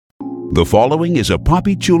The following is a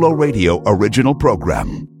Papi Chulo Radio original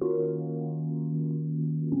program.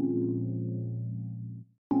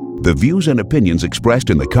 The views and opinions expressed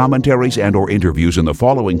in the commentaries and/or interviews in the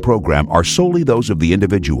following program are solely those of the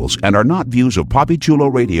individuals and are not views of Papi Chulo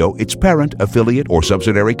Radio, its parent, affiliate, or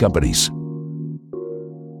subsidiary companies.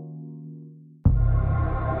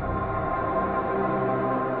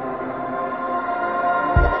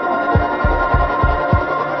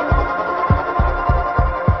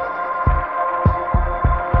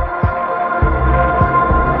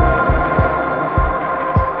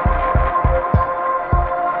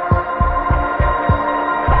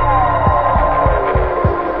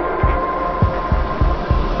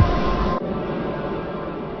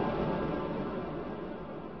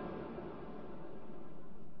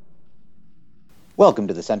 Welcome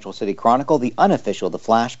to the Central City Chronicle, the unofficial The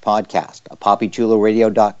Flash podcast, a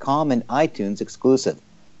PapiChuloRadio.com and iTunes exclusive.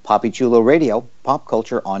 Papi Chulo Radio, pop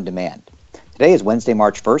culture on demand. Today is Wednesday,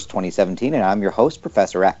 March 1st, 2017, and I'm your host,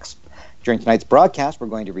 Professor X. During tonight's broadcast, we're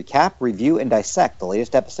going to recap, review, and dissect the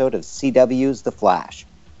latest episode of CW's The Flash.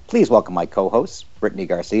 Please welcome my co-hosts, Brittany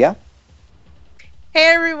Garcia. Hey,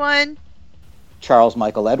 everyone. Charles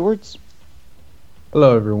Michael Edwards.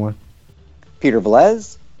 Hello, everyone. Peter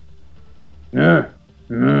Velez. Who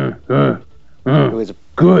is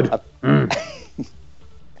good.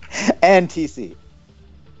 And TC.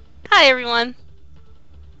 Hi, everyone.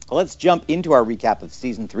 Let's jump into our recap of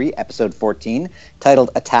Season 3, Episode 14, titled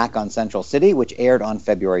Attack on Central City, which aired on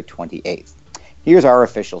February 28th. Here's our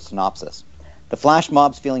official synopsis. The Flash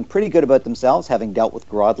mob's feeling pretty good about themselves, having dealt with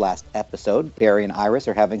Grodd last episode. Barry and Iris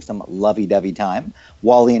are having some lovey-dovey time.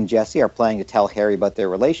 Wally and Jesse are planning to tell Harry about their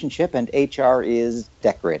relationship, and HR is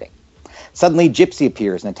decorating. Suddenly, Gypsy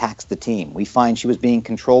appears and attacks the team. We find she was being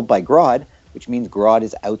controlled by Grodd, which means Grodd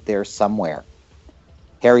is out there somewhere.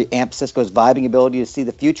 Harry amps Cisco's vibing ability to see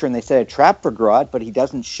the future, and they set a trap for Grodd, but he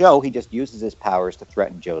doesn't show. He just uses his powers to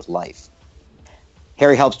threaten Joe's life.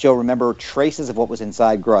 Harry helps Joe remember traces of what was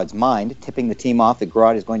inside Grodd's mind, tipping the team off that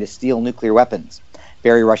Grodd is going to steal nuclear weapons.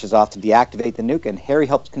 Barry rushes off to deactivate the nuke, and Harry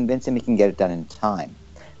helps convince him he can get it done in time.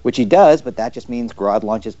 Which he does, but that just means Grodd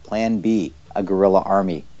launches Plan B, a guerrilla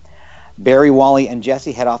army. Barry, Wally, and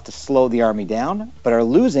Jesse head off to slow the army down, but are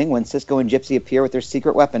losing when Cisco and Gypsy appear with their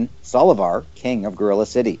secret weapon, Solivar, king of Gorilla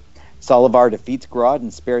City. Solivar defeats Grodd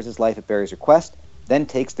and spares his life at Barry's request, then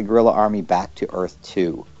takes the guerrilla army back to Earth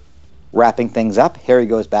 2. Wrapping things up, Harry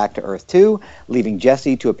goes back to Earth 2, leaving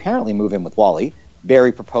Jesse to apparently move in with Wally.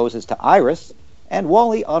 Barry proposes to Iris, and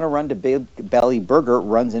Wally, on a run to Big Belly Burger,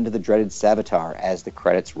 runs into the dreaded Savitar as the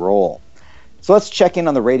credits roll. So let's check in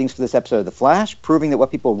on the ratings for this episode of The Flash, proving that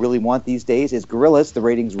what people really want these days is gorillas. The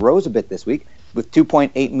ratings rose a bit this week, with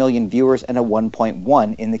 2.8 million viewers and a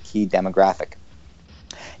 1.1 in the key demographic.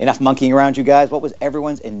 Enough monkeying around, you guys. What was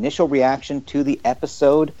everyone's initial reaction to the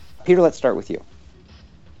episode? Peter, let's start with you.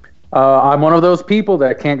 I'm one of those people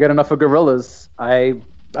that can't get enough of gorillas. I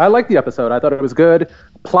liked the episode. I thought it was good.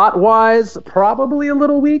 Plot-wise, probably a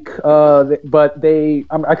little weak, but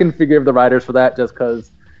I can forgive the writers for that just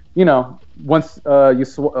because, you know, once you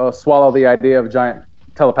swallow the idea of giant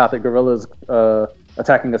telepathic gorillas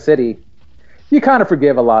attacking a city, you kind of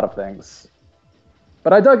forgive a lot of things.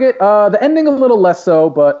 But I dug it. The ending a little less so,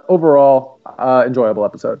 but overall, enjoyable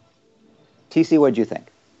episode. TC, what'd you think?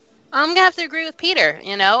 I'm going to have to agree with Peter,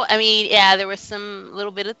 you know? I mean, yeah, there were some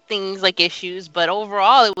little bit of things like issues, but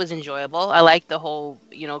overall it was enjoyable. I liked the whole,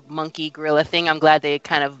 monkey gorilla thing. I'm glad they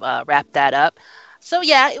kind of wrapped that up. So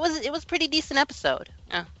yeah, it was pretty decent episode.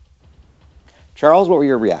 Yeah. Charles, what were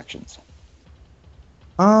your reactions?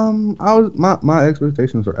 My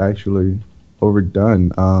expectations were actually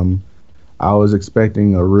overdone. I was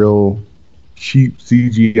expecting a real cheap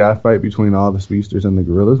CGI fight between all the speedsters and the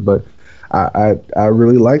gorillas, but I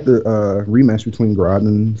really liked the rematch between Grodd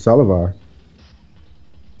and Solivar.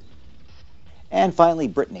 And finally,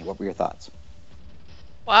 Brittany, what were your thoughts?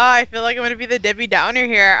 Wow, I feel like I'm going to be the Debbie Downer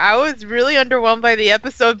here. I was really underwhelmed by the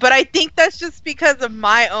episode, but I think that's just because of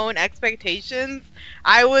my own expectations.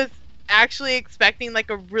 I was actually expecting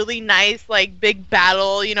like a really nice big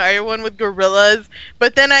battle, everyone with gorillas,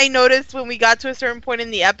 but then I noticed when we got to a certain point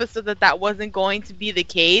in the episode that wasn't going to be the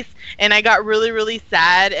case, and I got really, really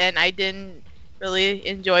sad, and I didn't really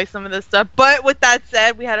enjoy some of the stuff. But with that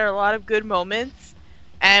said, we had a lot of good moments.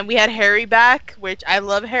 And we had Harry back, which I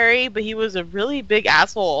love Harry, but he was a really big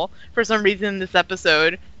asshole for some reason in this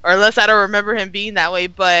episode. Or unless I don't remember him being that way.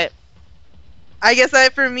 But I guess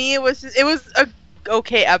for me, it was a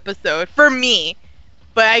okay episode. For me.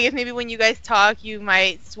 But I guess maybe when you guys talk, you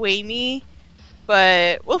might sway me.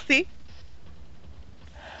 But we'll see.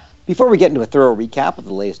 Before we get into a thorough recap of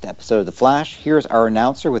the latest episode of The Flash, here's our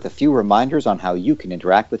announcer with a few reminders on how you can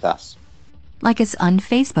interact with us. Like us on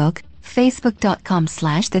Facebook,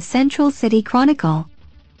 facebook.com/The Central City Chronicle.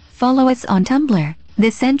 Follow us on Tumblr,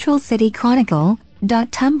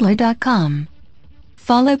 thecentralcitychronicle.tumblr.com.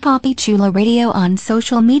 Follow Poppy Chula Radio on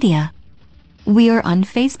social media. We are on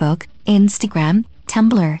Facebook, Instagram,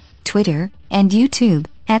 Tumblr, Twitter, and YouTube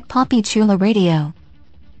at Poppy Chula Radio.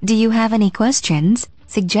 Do you have any questions,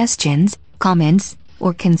 suggestions, comments,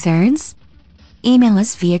 or concerns? Email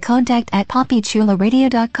us via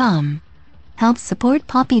contact@poppychularadio.com. Help support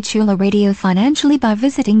Poppy Chula Radio financially by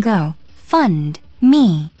visiting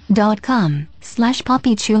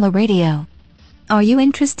gofundme.com/poppychularadio. Are you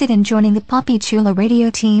interested in joining the Poppy Chula Radio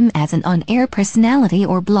team as an on-air personality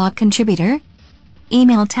or blog contributor?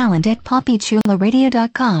 Email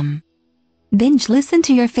talent@poppychularadio.com. Binge listen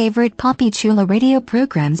to your favorite Poppy Chula Radio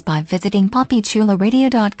programs by visiting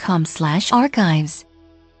poppychularadio.com/archives.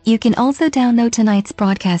 You can also download tonight's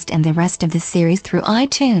broadcast and the rest of the series through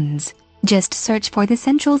iTunes. Just search for The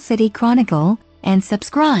Central City Chronicle and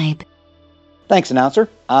subscribe. Thanks, announcer.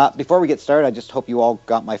 Before we get started, I just hope you all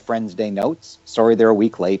got my Friends Day notes. Sorry they're a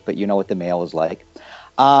week late, but you know what the mail is like.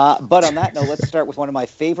 But on that note, let's start with one of my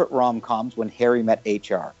favorite rom-coms, When Harry Met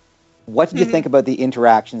HR. What did you think about the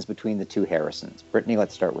interactions between the two Harrisons? Brittany,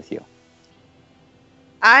 let's start with you.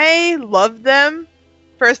 I love them,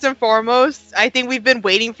 first and foremost. I think we've been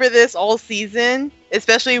waiting for this all season,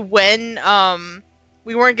 especially when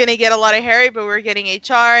we weren't going to get a lot of Harry, but we were getting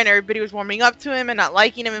HR, and everybody was warming up to him and not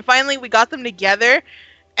liking him. And finally, we got them together.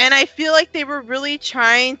 And I feel like they were really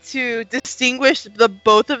trying to distinguish the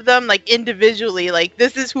both of them, like, individually. Like,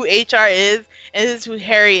 this is who HR is, and this is who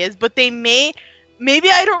Harry is. But they maybe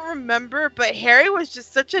I don't remember, but Harry was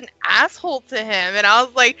just such an asshole to him. And I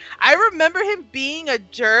was like, I remember him being a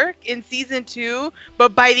jerk in season 2,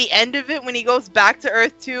 but by the end of it, when he goes back to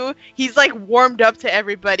Earth 2, he's, like, warmed up to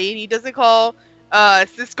everybody, and he doesn't call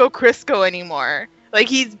Cisco Crisco anymore. Like,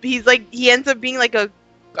 he's like, he ends up being like a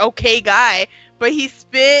okay guy, but he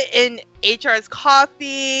spit in HR's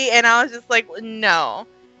coffee, and I was just like, no,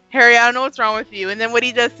 Harry, I don't know what's wrong with you. And then what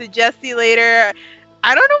he does to Jesse later,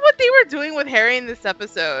 I don't know what they were doing with Harry in this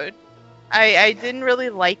episode. I didn't really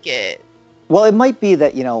like it. Well, it might be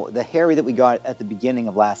that, you know, the Harry that we got at the beginning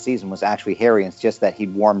of last season was actually Harry, and it's just that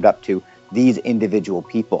he'd warmed up to these individual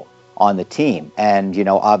people on the team. And, you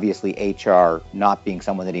know, obviously HR, not being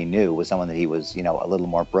someone that he knew, was someone that he was, you know, a little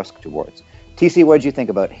more brusque towards. TC, what did you think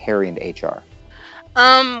about Harry and HR?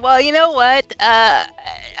 Well, you know what?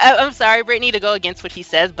 I'm sorry, Brittany, to go against what he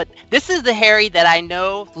says, but this is the Harry that I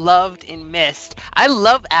know, loved, and missed. I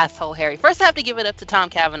love asshole Harry. First, I have to give it up to Tom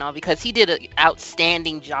Cavanaugh because he did an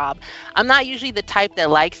outstanding job. I'm not usually the type that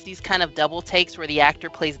likes these kind of double takes where the actor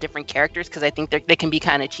plays different characters because I think they can be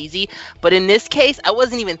kind of cheesy. But in this case, I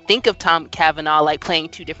wasn't even think of Tom Cavanaugh like playing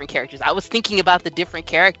two different characters. I was thinking about the different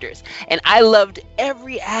characters, and I loved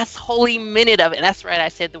every assholey minute of it. And that's right, I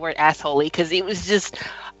said the word assholey because it was just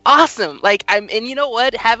awesome. Like, and you know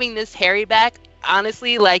what? Having this Harry back,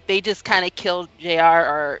 honestly, like, they just kind of killed JR,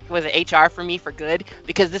 or was it HR, for me for good,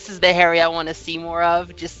 because this is the Harry I want to see more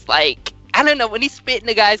of. Just like, I don't know, when he spit in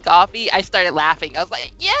the guy's coffee, I started laughing. I was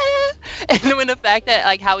like, yeah. And then when the fact that,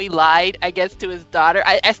 like, how he lied, I guess, to his daughter,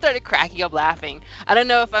 I started cracking up laughing. I don't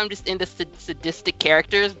know if I'm just into sadistic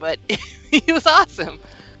characters, but he was awesome.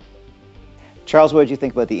 Charles, what did you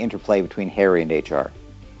think about the interplay between Harry and HR?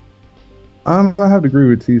 I have to agree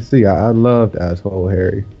with TC. I loved asshole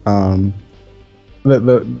Harry.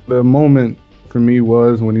 The moment for me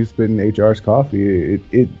was when he spit in HR's coffee.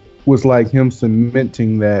 It was like him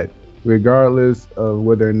cementing that regardless of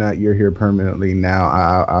whether or not you're here permanently now,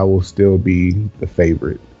 I will still be the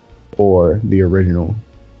favorite or the original,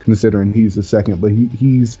 considering he's the second. But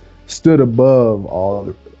he's stood above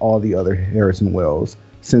all the other Harrison Wells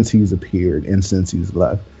since he's appeared and since he's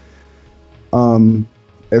left.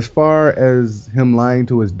 As far as him lying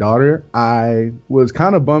to his daughter, I was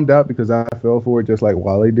kind of bummed out because I fell for it just like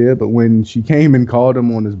Wally did. But when she came and called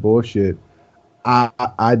him on his bullshit,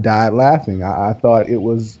 I died laughing. I thought it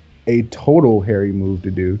was a total Harry move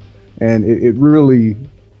to do. And it really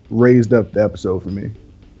raised up the episode for me.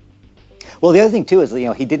 Well, the other thing, too, is, you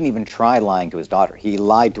know, he didn't even try lying to his daughter. He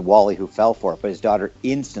lied to Wally, who fell for it, but his daughter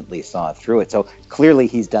instantly saw through it. So clearly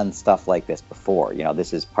he's done stuff like this before. You know,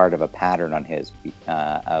 this is part of a pattern on his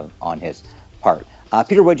part.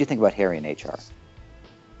 Peter, what did you think about Harry and HR?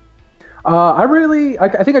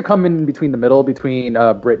 I think I come in between the middle, between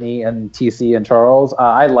Brittany and TC and Charles.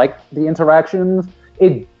 I liked the interactions.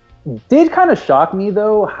 It did kind of shock me,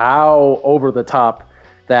 though, how over the top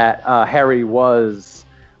that Harry was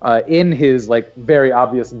in his like very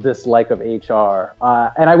obvious dislike of HR.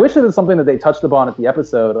 And I wish it was something that they touched upon at the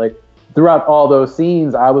episode. Like throughout all those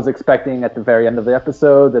scenes, I was expecting at the very end of the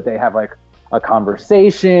episode that they have like a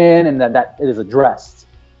conversation and that it is addressed.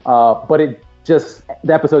 But the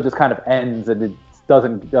episode just kind of ends and it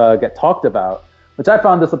doesn't get talked about, which I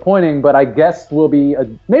found disappointing, but I guess will be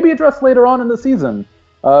maybe addressed later on in the season.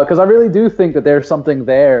 Because I really do think that there's something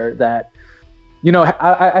there that,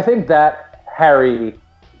 I think that Harry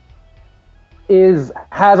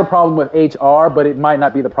has a problem with HR, but it might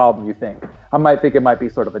not be the problem you think. I might think it might be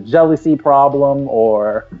sort of a jealousy problem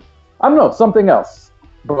or, I don't know, something else.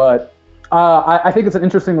 But I think it's an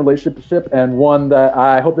interesting relationship and one that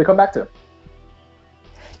I hope they come back to.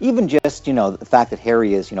 Even just, the fact that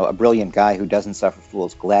Harry is, a brilliant guy who doesn't suffer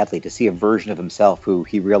fools gladly, to see a version of himself who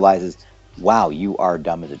he realizes, wow, you are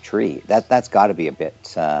dumb as a tree. That's got to be a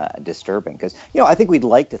bit disturbing because, I think we'd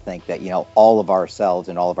like to think that, all of ourselves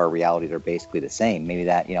and all of our realities are basically the same. Maybe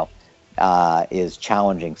that, is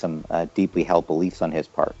challenging some deeply held beliefs on his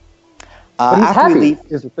part. But he's happy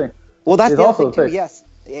is the thing. Well, that's the also other thing too, yes.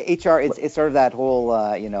 HR, it's sort of that whole,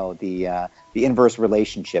 the inverse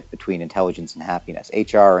relationship between intelligence and happiness.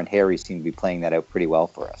 HR and Harry seem to be playing that out pretty well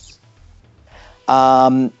for us.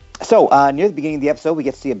 So near the beginning of the episode, we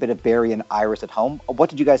get to see a bit of Barry and Iris at home.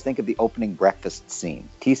 What did you guys think of the opening breakfast scene?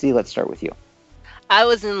 TC, let's start with you. I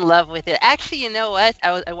was in love with it. Actually, you know what?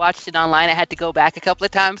 I watched it online. I had to go back a couple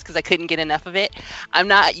of times because I couldn't get enough of it. I'm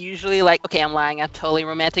not usually like, okay, I'm lying. I'm totally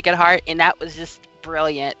romantic at heart. And that was just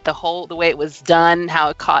brilliant. The way it was done, how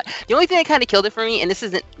it caught. The only thing that kind of killed it for me, and this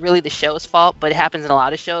isn't really the show's fault, but it happens in a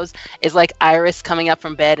lot of shows, is like Iris coming up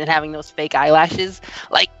from bed and having those fake eyelashes.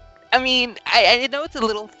 Like, I mean, I know it's a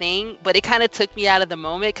little thing, but it kind of took me out of the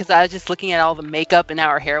moment because I was just looking at all the makeup and how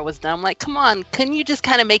her hair was done. I'm like, come on, couldn't you just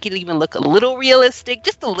kind of make it even look a little realistic?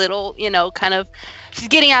 Just a little, kind of, she's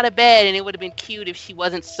getting out of bed and it would have been cute if she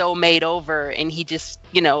wasn't so made over and he just,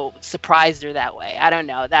 surprised her that way. I don't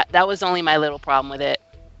know. That was only my little problem with it.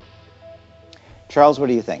 Charles, what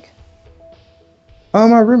do you think?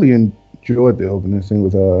 I really enjoyed the opening scene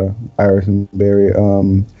with Iris and Barry.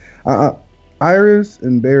 Iris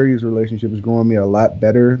and Barry's relationship is growing me a lot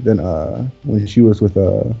better than when she was with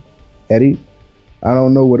Eddie. I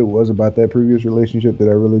don't know what it was about that previous relationship that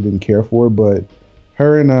I really didn't care for, but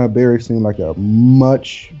her and Barry seemed like a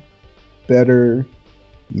much better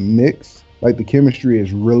mix. Like the chemistry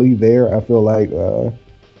is really there. I feel like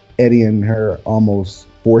Eddie and her almost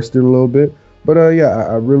forced it a little bit. But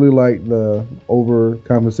I really like the over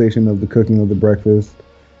conversation of the cooking of the breakfast.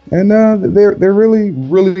 And they're really,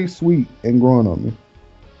 really sweet and growing on me.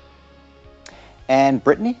 And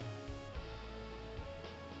Brittany?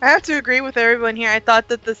 I have to agree with everyone here. I thought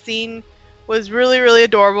that the scene was really, really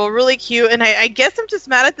adorable, really cute. And I guess I'm just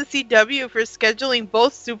mad at the CW for scheduling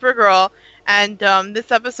both Supergirl and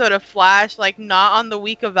this episode of Flash, like, not on the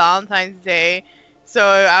week of Valentine's Day. So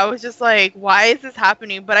I was just like, why is this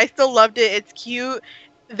happening? But I still loved it. It's cute.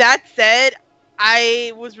 That said,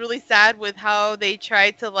 I was really sad with how they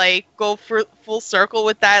tried to like go for full circle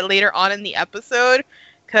with that later on in the episode,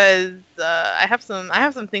 because I have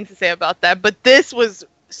some things to say about that. But this was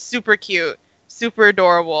super cute, super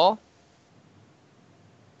adorable.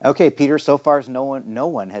 Okay, Peter. So far, no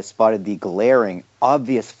one has spotted the glaring,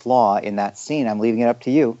 obvious flaw in that scene. I'm leaving it up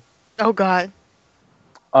to you. Oh God.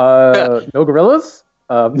 No gorillas?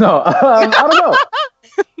 No, I don't know.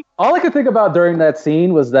 All I could think about during that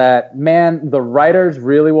scene was that, man, the writers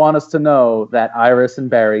really want us to know that Iris and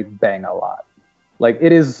Barry bang a lot. Like,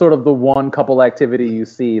 it is sort of the one couple activity you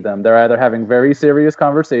see them. They're either having very serious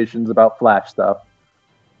conversations about Flash stuff,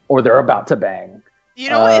 or they're about to bang.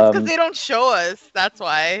 You know, it's because they don't show us. That's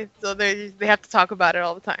why. So they have to talk about it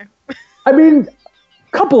all the time. I mean,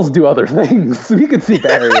 couples do other things. We could see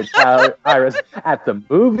Barry and Iris at the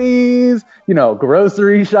movies,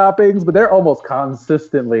 grocery shoppings, but they're almost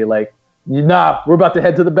consistently like, nah, we're about to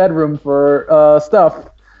head to the bedroom for stuff.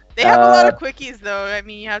 They have a lot of quickies, though. I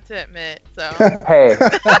mean, you have to admit. So hey.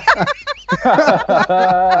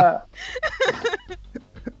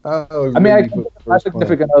 I mean, I think my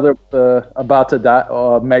significant other about to die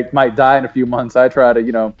or might die in a few months. I try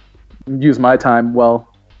to, use my time well.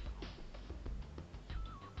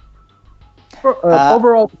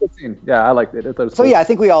 Overall, good scene. Yeah, I liked it. I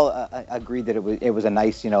think we all agreed that it was a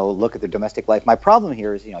nice, look at their domestic life. My problem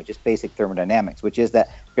here is, just basic thermodynamics, which is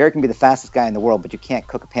that Barry can be the fastest guy in the world, but you can't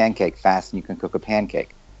cook a pancake fast, and you can cook a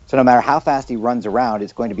pancake. So no matter how fast he runs around,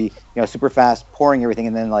 it's going to be, super fast, pouring everything,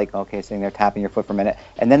 and then sitting there tapping your foot for a minite,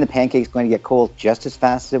 and then the pancake's going to get cold just as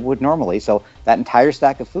fast as it would normally. So that entire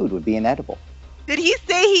stack of food would be inedible. Did he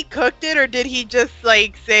say he cooked it, or did he just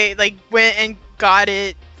say went and got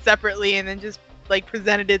it separately and then just like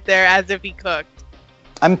presented it there as if he cooked.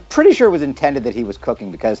 I'm pretty sure it was intended that he was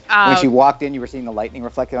cooking because when she walked in, you were seeing the lightning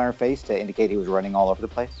reflected on her face to indicate he was running all over the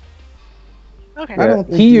place. Okay. I don't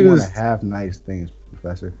think you want to have nice things,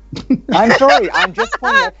 Professor. I'm sorry. I'm just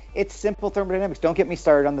pointing out it's simple thermodynamics. Don't get me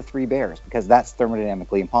started on the three bears because that's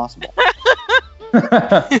thermodynamically impossible.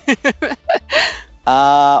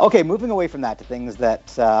 Okay, moving away from that to things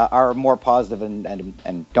that are more positive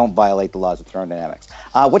and don't violate the laws of thermodynamics.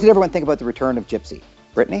 What did everyone think about the return of Gypsy?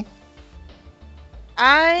 Brittany?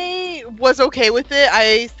 I was okay with it.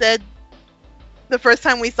 I said the first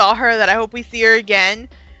time we saw her that I hope we see her again.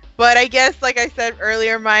 But I guess, like I said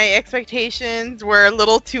earlier, my expectations were a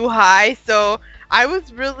little too high. So I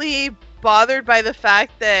was really bothered by the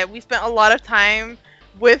fact that we spent a lot of time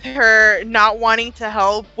with her not wanting to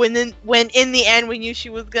help when in the end we knew she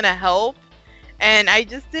was going to help. And I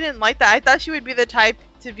just didn't like that. I thought she would be the type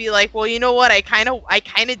to be like, well, you know what? I kind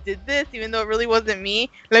of did this, even though it really wasn't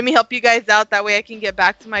me. Let me help you guys out. That way I can get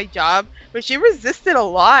back to my job. But she resisted a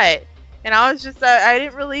lot. And I was just, I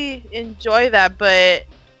didn't really enjoy that. But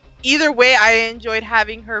either way, I enjoyed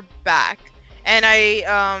having her back. And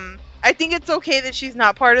I think it's okay that she's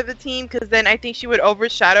not part of the team, because then I think she would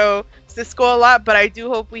overshadow Cisco a lot. But I do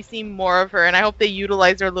hope we see more of her, and I hope they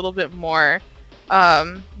utilize her a little bit more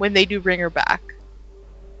when they do bring her back.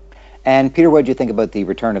 And Peter, what did you think about the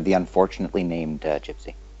return of the unfortunately named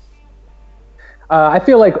Gypsy? I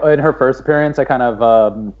feel like in her first appearance, I kind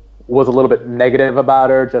of was a little bit negative about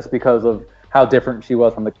her just because of how different she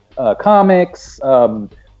was from the comics.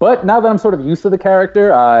 But now that I'm sort of used to the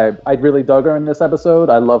character, I really dug her in this episode.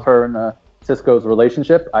 I love her and Cisco's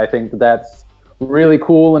relationship. I think that's really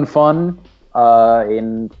cool and fun.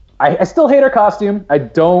 And I still hate her costume. I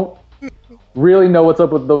don't really know what's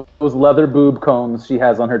up with those leather boob cones she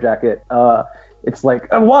has on her jacket. It's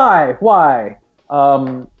like, why?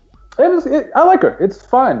 I like her. It's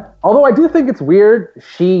fun. Although I do think it's weird.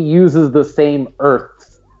 She uses the same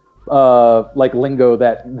Earth like lingo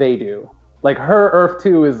that they do. Like her Earth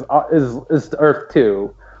 2 is Earth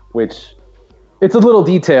 2, which it's a little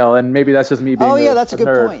detail, and maybe that's just me being that's a good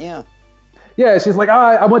nerd. point. Yeah. Yeah, she's like,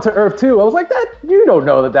 I went to Earth 2. I was like, that you don't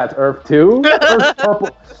know that's Earth 2. Earth purple.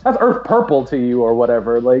 That's Earth purple to you or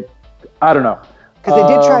whatever. Like, I don't know. Because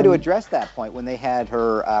they did try to address that point when they had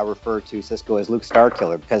her refer to Cisco as Luke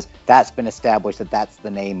Starkiller, because that's been established that that's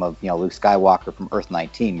the name of Luke Skywalker from Earth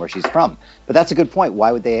 19, where she's from. But that's a good point.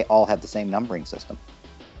 Why would they all have the same numbering system?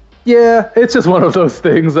 Yeah, it's just one of those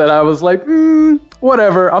things that I was like,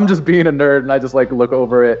 whatever. I'm just being a nerd, and I just like look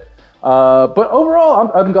over it. But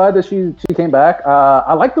overall, I'm glad that she came back.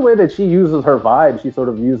 I like the way that she uses her vibe. She sort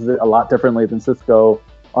of uses it a lot differently than Cisco,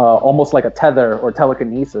 almost like a tether or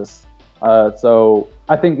telekinesis. So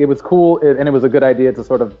I think it was cool, and it was a good idea to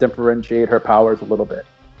sort of differentiate her powers a little bit.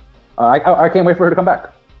 I can't wait for her to come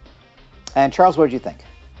back. And Charles, what did you think?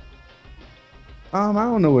 I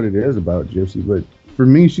don't know what it is about Gypsy, but for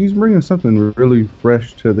me, she's bringing something really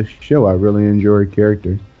fresh to the show. I really enjoy her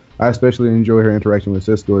character. I especially enjoy her interaction with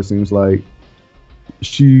Cisco. It seems like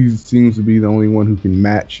she seems to be the only one who can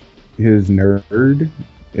match his nerd,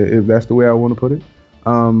 if that's the way I want to put it.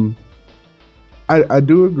 I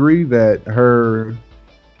do agree that her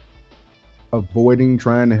avoiding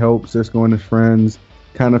trying to help Cisco and his friends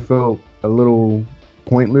kind of felt a little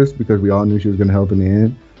pointless because we all knew she was going to help in the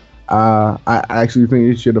end. I actually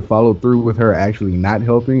think it should have followed through with her actually not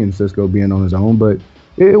helping and Cisco being on his own, but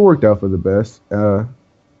it worked out for the best.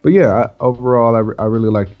 But yeah, overall, I really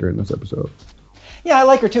liked her in this episode. Yeah, I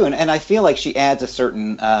like her too, and I feel like she adds a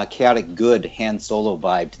certain chaotic good Han Solo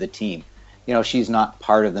vibe to the team. She's not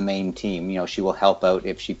part of the main team. She will help out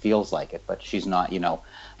if she feels like it, but she's not,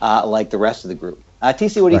 like the rest of the group.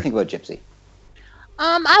 TC, what do you think about Gypsy?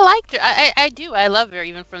 I liked her. I do. I love her,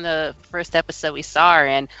 even from the first episode we saw her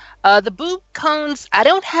in. The boob cones, I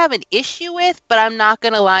don't have an issue with, but I'm not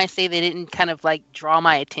going to lie and say they didn't kind of like draw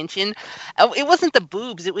my attention. It wasn't the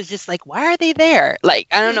boobs. It was just like, why are they there? Like,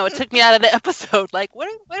 I don't know. It took me out of the episode. Like, what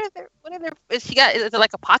are there? Is it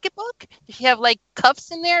like a pocketbook? Does she have like cuffs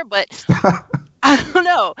in there? But I don't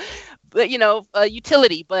know. But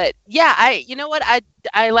utility. But yeah, you know what?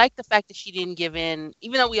 I like the fact that she didn't give in,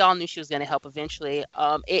 even though we all knew she was going to help eventually.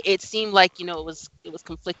 It seemed like it was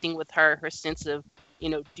conflicting with her sense of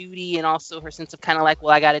duty, and also her sense of kind of like,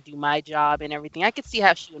 well, I got to do my job and everything. I could see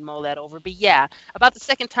how she would mull that over. But yeah, about the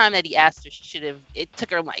second time that he asked her, she should have. It took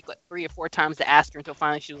her like 3 or 4 times to ask her until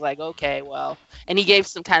finally she was like, okay, well. And he gave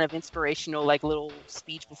some kind of inspirational like little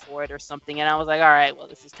speech before it or something, and I was like, all right, well,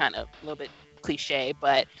 this is kind of a little bit cliche,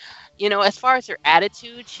 but as far as her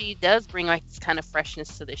attitude, she does bring like this kind of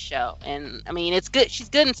freshness to the show. And I mean, it's good. She's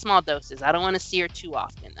good in small doses. I don't want to see her too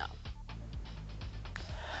often, though.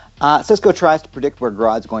 Cisco tries to predict where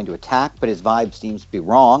Grodd's going to attack, but his vibe seems to be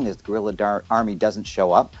wrong as the guerrilla army doesn't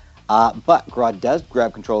show up. But Grodd does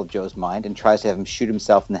grab control of Joe's mind and tries to have him shoot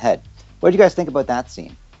himself in the head. What did you guys think about that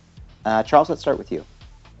scene? Charles, let's start with you.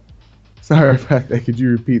 Sorry about that. Could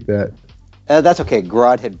you repeat that? That's okay.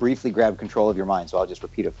 Grodd had briefly grabbed control of your mind, so I'll just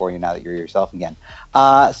repeat it for you now that you're yourself again.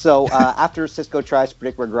 After Cisco tries to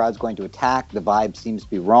predict where Grodd's going to attack, the vibe seems to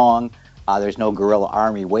be wrong. There's no guerrilla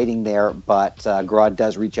army waiting there, but Grodd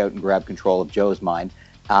does reach out and grab control of Joe's mind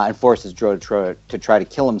and forces Joe to try to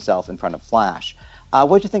kill himself in front of Flash.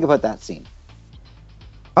 What did you think about that scene?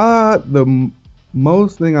 The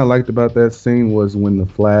most thing I liked about that scene was when the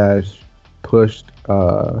Flash pushed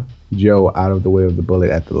Joe out of the way of the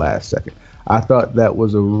bullet at the last second. I thought that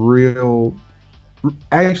was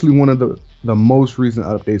actually one of the most recent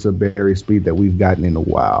updates of Barry's speed that we've gotten in a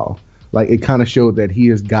while. Like, it kind of showed that he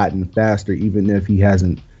has gotten faster, even if he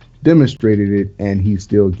hasn't demonstrated it, and he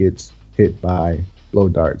still gets hit by blow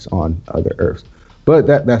darts on other Earths. But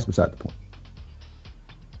that's beside the point.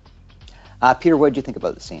 Peter, what did you think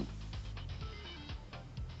about the scene?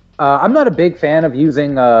 I'm not a big fan of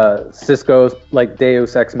using Cisco's like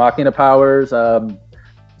Deus Ex Machina powers.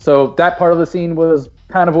 So that part of the scene was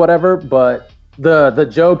kind of whatever, but the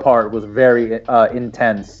Joe part was very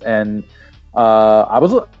intense, and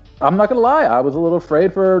I'm not gonna lie, I was a little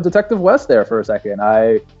afraid for Detective West there for a second.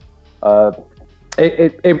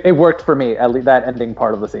 It worked for me, at least that ending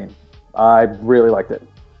part of the scene. I really liked it.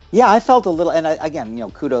 Yeah, I felt a little, and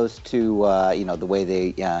again, kudos to the way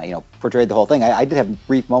they portrayed the whole thing. I did have a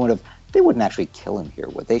brief moment of they wouldn't actually kill him here,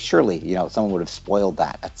 would they? Surely, someone would have spoiled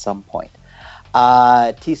that at some point.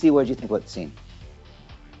 TC, what did you think about the scene?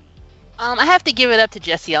 I have to give it up to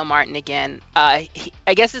Jesse L. Martin again. I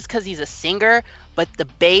guess it's because he's a singer, but the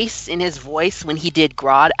bass in his voice when he did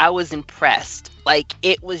Grodd, I was impressed. Like,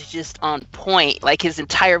 it was just on point. Like, his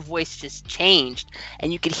entire voice just changed,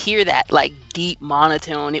 and you could hear that like deep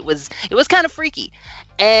monotone. It was kind of freaky,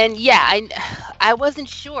 and yeah, I wasn't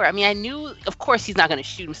sure. I mean, I knew, of course, he's not going to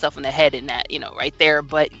shoot himself in the head in that, right there.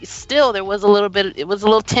 But still, there was a little bit. It was a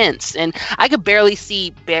little tense, and I could barely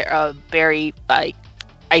see Barry like,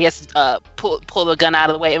 I guess, pull the gun out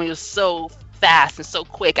of the way. I mean, it was so fast and so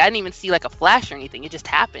quick. I didn't even see like a flash or anything. It just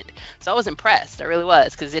happened. So I was impressed. I really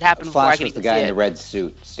was, because it happened before I could even see it. Flash was the guy in the red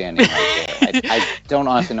suit standing right there. I don't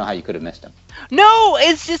honestly know how you could have missed him. No,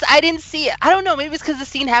 it's just I didn't see it. I don't know. Maybe it's because the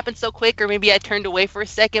scene happened so quick, or maybe I turned away for a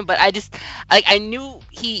second. But I knew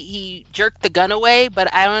he jerked the gun away,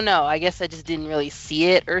 but I don't know. I guess I just didn't really see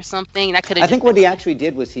it or something. That could have. I think what he actually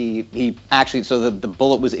did was he actually, so the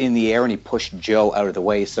bullet was in the air and he pushed Joe out of the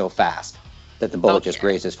way so fast that the bullet just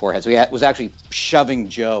grazed his forehead. So he was actually shoving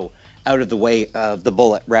Joe out of the way of the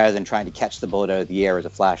bullet rather than trying to catch the bullet out of the air as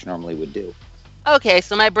a Flash normally would do. Okay,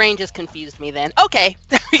 so my brain just confused me then. Okay,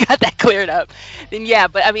 we got that cleared up. Then yeah,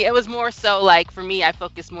 but I mean, it was more so like, for me, I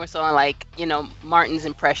focused more so on like, Martin's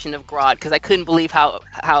impression of Grodd, because I couldn't believe how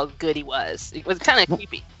good he was. It was kind of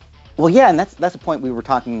creepy. Well, yeah, and that's the point we were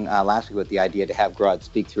talking last week with the idea to have Grodd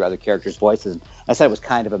speak through other characters' voices. I said it was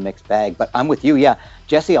kind of a mixed bag, but I'm with you. Yeah,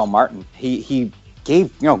 Jesse L. Martin, he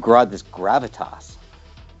gave Grodd this gravitas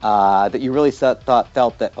that you really felt that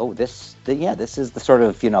this is the sort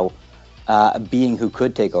of being who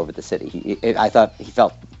could take over the city. I thought he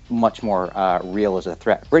felt much more real as a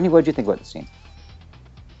threat. Brittany, what did you think about the scene?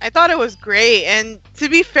 I thought it was great, and to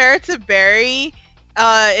be fair to Barry,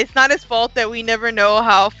 it's not his fault that we never know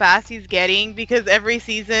how fast he's getting, because every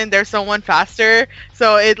season there's someone faster,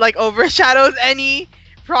 so it like overshadows any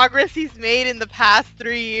progress he's made in the past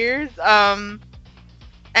 3 years.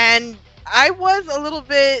 And I was a little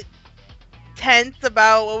bit tense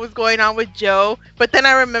about what was going on with Joe, but then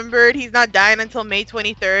I remembered he's not dying until May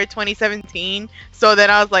 23rd, 2017, so then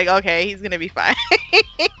I was like, okay, he's gonna be fine.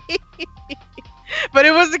 But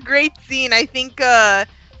it was a great scene. I think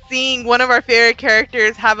seeing one of our favorite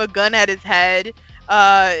characters have a gun at his head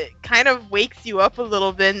kind of wakes you up a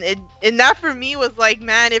little bit, and that for me was like,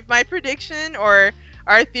 man, if my prediction or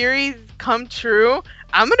our theories come true,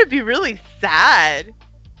 I'm gonna be really sad.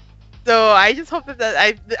 So I just hope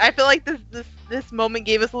that I feel like this moment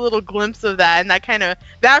gave us a little glimpse of that, and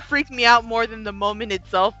that freaked me out more than the moment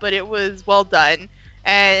itself, but it was well done,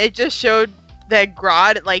 and it just showed that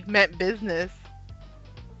Grodd like meant business.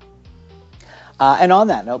 And on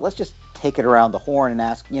that note, let's just take it around the horn and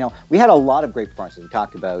ask, we had a lot of great performances. We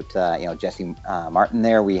talked about, Jesse Martin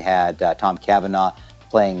there. We had Tom Cavanaugh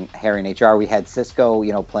playing Harry in HR. We had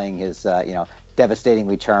Cisco, playing his,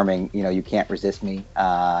 devastatingly charming. You can't resist me.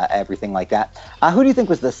 Everything like that. Who do you think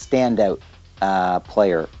was the standout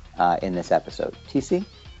player in this episode? TC?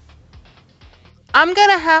 I'm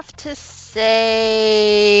gonna have to say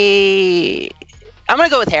I'm gonna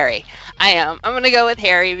go with Harry. I'm gonna go with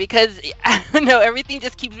Harry because I don't know, everything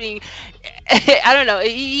just keeps being. I don't know.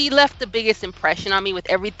 He left the biggest impression on me with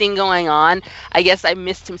everything going on. I guess I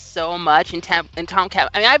missed him so much. And Tom Cap.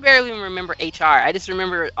 I mean, I barely even remember HR. I just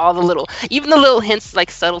remember all the little hints,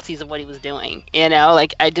 like subtleties of what he was doing.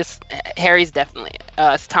 Harry's definitely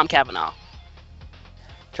it's Tom Cavanaugh.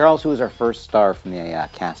 Charles, who was our first star from the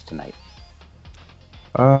cast tonight?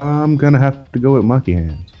 I'm gonna have to go with Monkey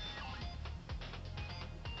Hands.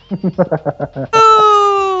 Food.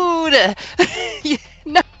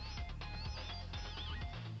 No.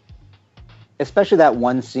 Especially that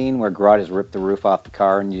one scene where Grodd has ripped the roof off the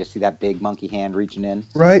car, and you just see that big monkey hand reaching in.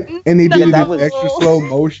 Right, and he did that this was extra slow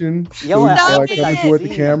motion. Coming toward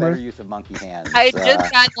the camera. Better use of monkey hands. I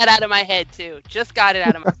just got that out of my head too. Just got it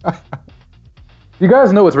out of my. You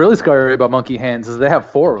guys know what's really scary about monkey hands is they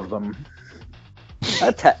have 4 of them.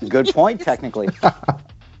 Good point, technically.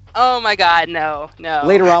 Oh my God, no.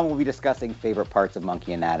 Later on, we'll be discussing favorite parts of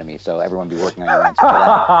monkey anatomy, so everyone be working on your answer for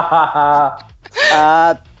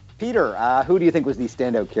that. Peter, who do you think was the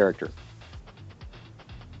standout character?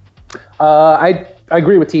 I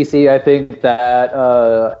agree with TC. I think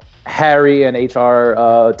that Harry and HR,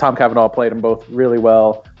 Tom Cavanaugh played them both really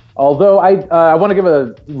well. Although I want to give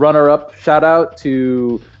a runner-up shout-out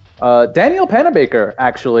to Danielle Panabaker,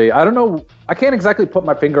 actually. I don't know. I can't exactly put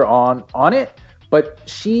my finger on it, but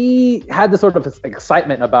she had this sort of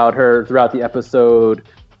excitement about her throughout the episode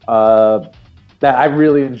that I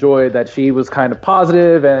really enjoyed, that she was kind of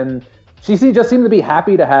positive, and she just seemed to be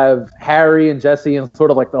happy to have Harry and Jesse and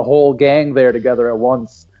sort of like the whole gang there together at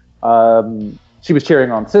once. She was cheering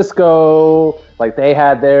on Cisco, like they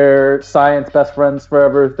had their science best friends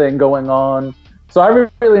forever thing going on. So I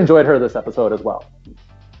really enjoyed her this episode as well.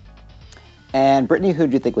 And Brittany, who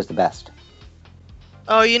do you think was the best?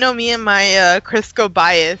 Oh, me and my Crisco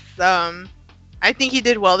bias. I think he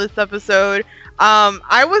did well this episode.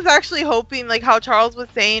 I was actually hoping, like how Charles was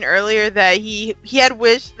saying earlier, that he had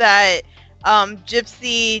wished that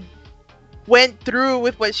Gypsy went through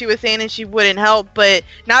with what she was saying and she wouldn't help, but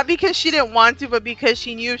not because she didn't want to, but because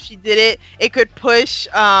she knew if she did it could push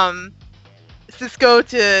Cisco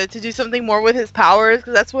to do something more with his powers,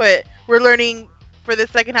 because that's what we're learning for the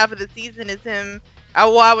second half of the season is him.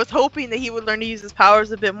 I was hoping that he would learn to use his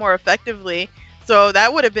powers a bit more effectively, so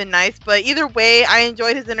that would have been nice. But either way, I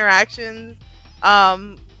enjoyed his interactions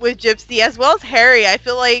with Gypsy as well as Harry. I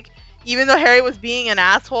feel like even though Harry was being an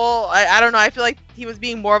asshole, I don't know, I feel like he was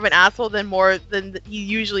being more of an asshole than he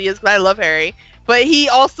usually is, because I love Harry. But he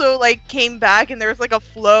also like came back, and there was like a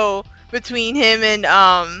flow between him and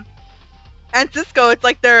Cisco. It's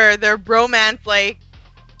like their bromance like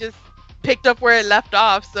just picked up where it left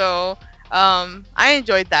off. So I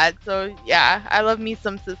enjoyed that. So yeah, I love me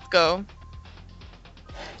some Cisco.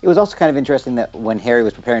 It was also kind of interesting that when Harry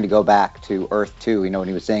was preparing to go back to Earth 2, when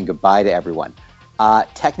he was saying goodbye to everyone,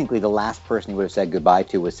 technically the last person he would have said goodbye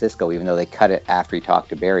to was Cisco, even though they cut it after he talked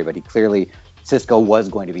to Barry. But Cisco was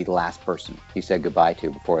going to be the last person he said goodbye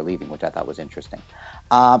to before leaving, which I thought was interesting.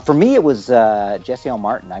 For me, it was Jesse L.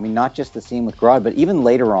 Martin. I mean, not just the scene with Grodd, but even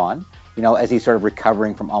later on, as he's sort of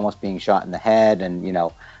recovering from almost being shot in the head, and,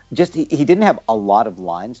 just he didn't have a lot of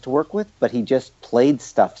lines to work with, but he just played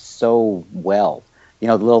stuff so well.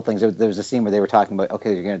 The little things. There was a scene where they were talking about,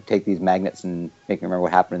 okay, you're going to take these magnets and make me remember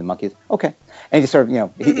what happened to the monkeys. Okay. And he just sort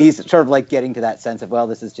of, he's sort of like getting to that sense of, well,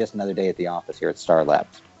 this is just another day at the office here at Star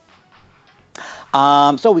Labs.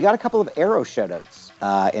 So we got a couple of Arrow shoutouts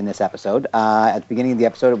in this episode. At the beginning of the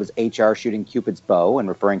episode, it was HR shooting Cupid's bow and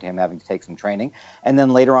referring to him having to take some training. And then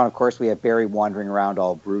later on, of course, we have Barry wandering around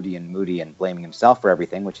all broody and moody and blaming himself for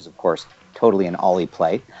everything, which is, of course, totally an Ollie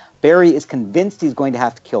play. Barry is convinced he's going to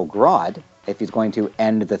have to kill Grodd if he's going to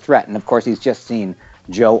end the threat. And, of course, he's just seen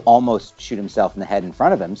Joe almost shoot himself in the head in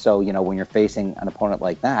front of him. So, when you're facing an opponent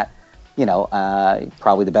like that,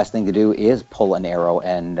 probably the best thing to do is pull an arrow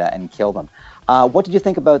and kill them. What did you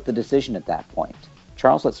think about the decision at that point?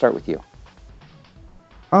 Charles, let's start with you.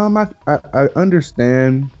 I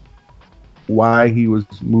understand why he was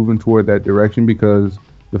moving toward that direction, because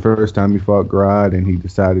the first time he fought Grodd and he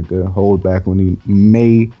decided to hold back when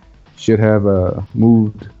he should have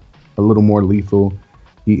moved a little more lethal,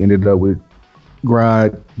 he ended up with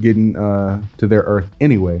Grodd getting to their Earth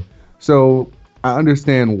anyway. So I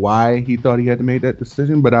understand why he thought he had to make that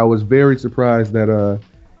decision, but I was very surprised that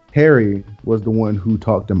Harry was the one who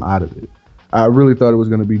talked him out of it. I really thought it was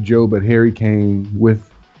going to be Joe, but Harry came with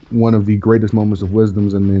one of the greatest moments of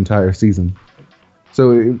wisdoms in the entire season.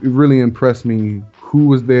 So it really impressed me who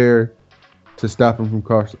was there to stop him from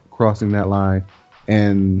crossing that line,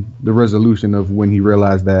 and the resolution of when he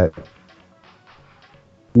realized that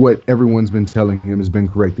what everyone's been telling him has been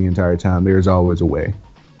correct the entire time. There's always a way.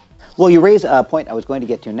 Well, you raise a point I was going to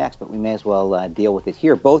get to next, but we may as well deal with it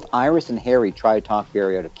here. Both Iris and Harry try to talk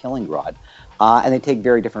Barry out of killing Grodd, and they take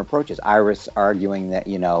very different approaches. Iris arguing that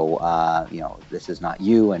this is not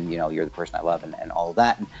you, and you're the person I love, and all of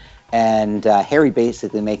that. And Harry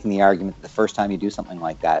basically making the argument that the first time you do something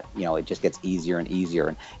like that, it just gets easier and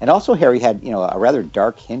easier. And also Harry had, a rather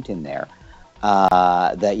dark hint in there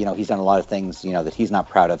that, he's done a lot of things, that he's not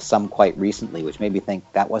proud of, some quite recently, which made me think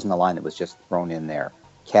that wasn't a line that was just thrown in there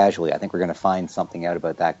casually. I think we're going to find something out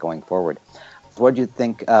about that going forward. What do you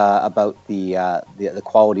think about the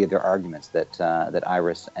quality of their arguments that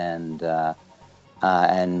Iris and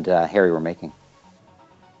Harry were making?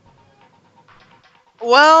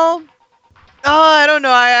 Well, I don't know.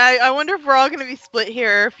 I wonder if we're all going to be split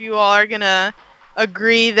here, if you all are going to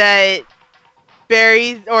agree that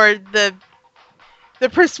Barry's, or the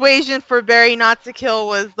persuasion for Barry not to kill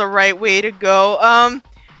was the right way to go.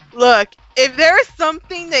 Look, if there's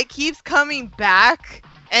something that keeps coming back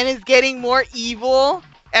and is getting more evil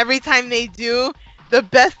every time they do, the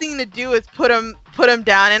best thing to do is put him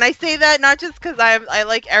down. And I say that not just because I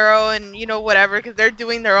like Arrow and whatever, because they're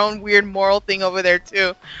doing their own weird moral thing over there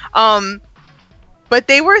too. But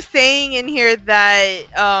they were saying in here that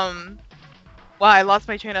wow, I lost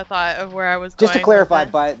my train of thought of where I was going. Just to clarify,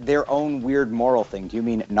 by their own weird moral thing, do you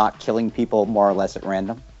mean not killing people more or less at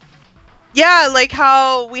random? Yeah, like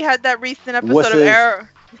how we had that recent episode of Arrow.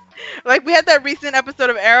 Like we had that recent episode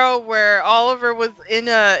of Arrow where Oliver was in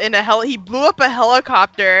a he blew up a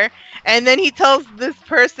helicopter, and then he tells this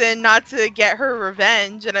person not to get her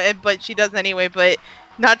revenge, but she does anyway, but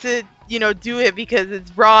not to do it because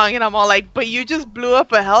it's wrong. And I'm all like, but you just blew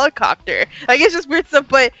up a helicopter. Like, it's just weird stuff.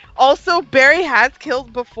 But also Barry has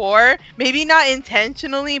killed before, maybe not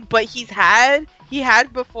intentionally, but he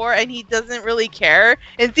had before, and he doesn't really care.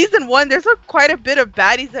 In season 1, there's quite a bit of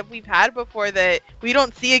baddies that we've had before that we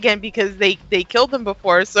don't see again because they killed them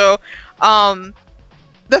before. So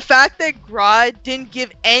the fact that Grodd didn't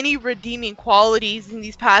give any redeeming qualities in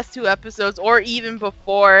these past 2 episodes, or even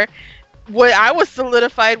before, what I was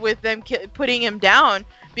solidified with them putting him down,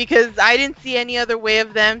 because I didn't see any other way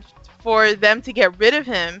for them to get rid of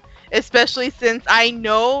him. Especially since I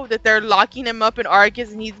know that they're locking him up in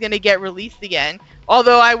Argus and he's going to get released again.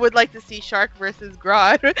 Although I would like to see Shark versus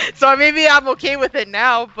Grodd. So maybe I'm okay with it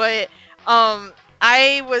now. But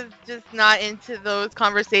I was just not into those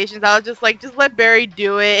conversations. I was just like, just let Barry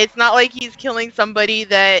do it. It's not like he's killing somebody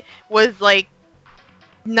that was like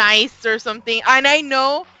nice or something. And I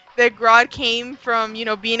know that Grodd came from,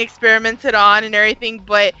 being experimented on and everything.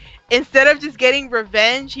 But instead of just getting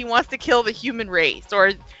revenge, he wants to kill the human race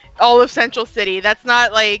or all of Central City. That's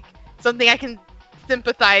not like something I can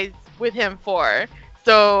sympathize with him for.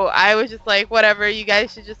 So I was just like, whatever, you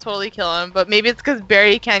guys should just totally kill him. But maybe it's because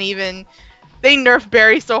Barry can't even... They nerfed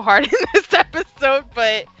Barry so hard in this episode.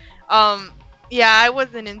 But yeah, I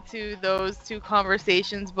wasn't into those 2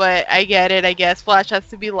 conversations. But I get it, I guess. Flash has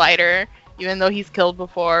to be lighter, even though he's killed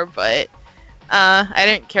before. But I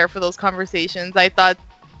didn't care for those conversations. I thought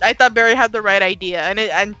Barry had the right idea.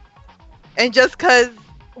 And just because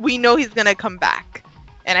we know he's gonna come back,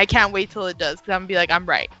 and I can't wait till it does, because I'm gonna be like, I'm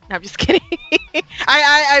right. I'm just kidding.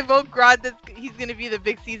 I vote Grodd that he's gonna be the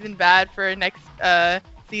big season bad for next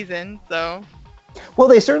season. So, well,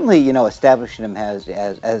 they certainly established him as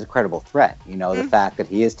a credible threat. The fact that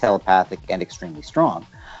he is telepathic and extremely strong.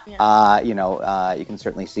 Yeah. You can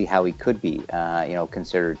certainly see how he could be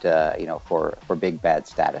considered for big bad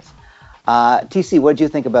status. TC, what did you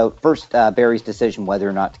think about first Barry's decision whether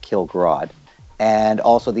or not to kill Grodd, and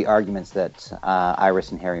also the arguments that Iris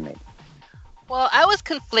and Harry made? Well, I was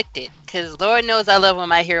conflicted because Lord knows I love when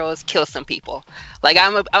my heroes kill some people. Like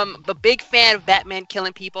I'm a big fan of Batman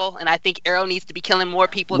killing people, and I think Arrow needs to be killing more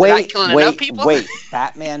people than not killing enough people. Wait,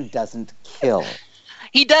 Batman doesn't kill.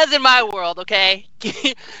 He does in my world, okay?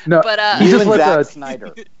 No, but you and Zack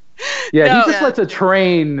Snyder. Yeah, no, he just lets a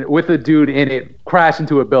train with a dude in it crash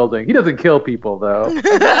into a building. He doesn't kill people, though.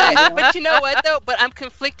 But you know what, though? But I'm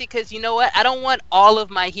conflicted because, you know what? I don't want all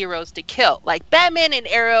of my heroes to kill. Like, Batman and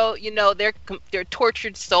Arrow, they're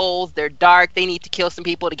tortured souls. They're dark. They need to kill some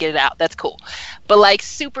people to get it out. That's cool. But, like,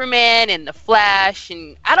 Superman and The Flash,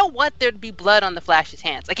 and I don't want there to be blood on The Flash's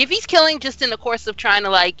hands. Like, if he's killing just in the course of trying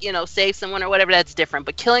to, save someone or whatever, that's different.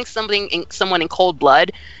 But killing someone in cold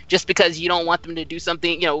blood just because you don't want them to do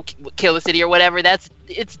something, kill the city or whatever,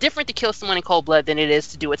 it's different to kill someone in cold blood blood than it is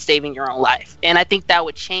to do with saving your own life. And I think that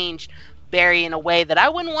would change Barry in a way that I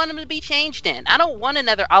wouldn't want him to be changed in. I don't want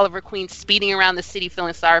another Oliver Queen speeding around the city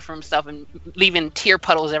feeling sorry for himself and leaving tear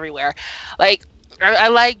puddles everywhere. Like, I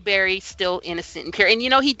like Barry still innocent and pure. And,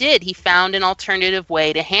 he found an alternative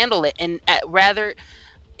way to handle it. And rather,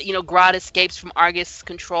 Grodd escapes from Argus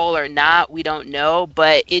control or not, we don't know,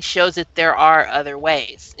 but it shows that there are other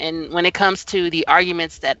ways. And when it comes to the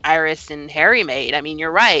arguments that Iris and Harry made, I mean,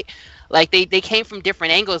 you're right. Like, they came from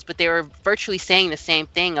different angles, but they were virtually saying the same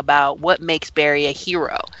thing about what makes Barry a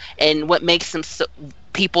hero and what makes him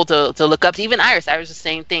people to look up to. Even Iris was the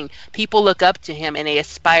same thing. People look up to him and they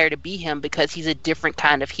aspire to be him because he's a different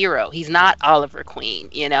kind of hero. He's not Oliver Queen,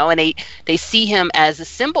 and they see him as a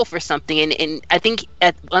symbol for something. And I think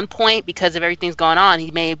at one point, because of everything's going on,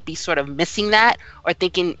 he may be sort of missing that or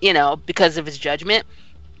thinking, because of his judgment.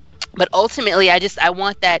 But ultimately, I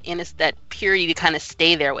want that purity to kind of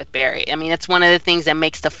stay there with Barry. I mean, that's one of the things that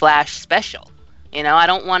makes the Flash special. I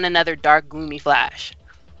don't want another dark, gloomy Flash.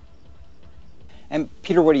 And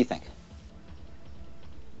Peter, what do you think?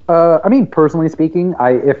 I mean, personally speaking,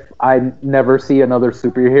 if I never see another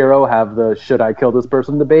superhero have the "should I kill this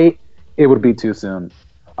person" debate, it would be too soon.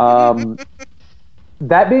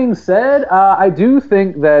 That being said, I do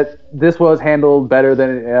think that this was handled better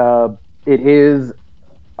than it is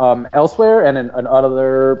elsewhere, and in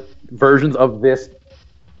other versions of this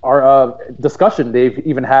discussion they've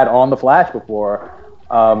even had on the Flash before.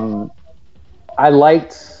 I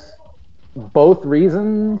liked both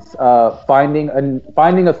reasons. Finding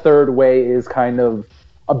a third way is kind of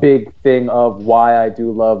a big thing of why I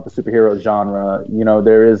do love the superhero genre.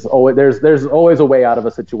 There's always a way out of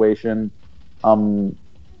a situation. And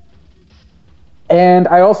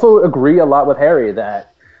I also agree a lot with Harry that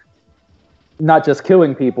not just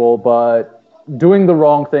killing people, but doing the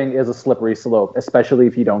wrong thing is a slippery slope, especially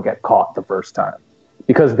if you don't get caught the first time.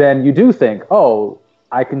 Because then you do think, oh,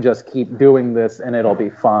 I can just keep doing this and it'll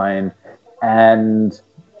be fine. And,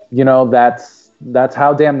 that's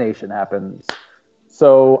how damnation happens.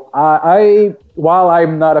 So while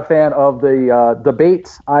I'm not a fan of the debate,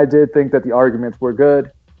 I did think that the arguments were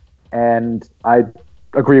good. And I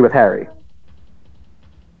agree with Harry.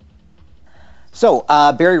 So,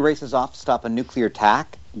 Barry races off to stop a nuclear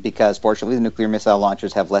attack because, fortunately, the nuclear missile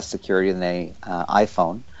launchers have less security than an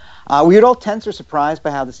iPhone. Were you at all tense or surprised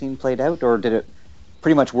by how the scene played out, or did it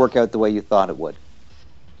pretty much work out the way you thought it would?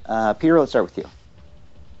 Peter, let's start with you.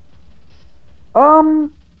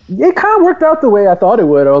 It kind of worked out the way I thought it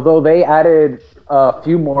would, although they added a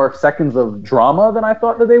few more seconds of drama than I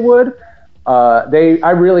thought that they would.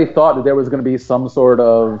 I really thought that there was going to be some sort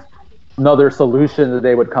of another solution that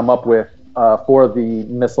they would come up with for the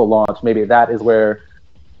missile launch. Maybe that is where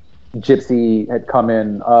Gypsy had come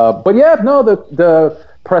in. But yeah, no, the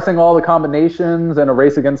pressing all the combinations and a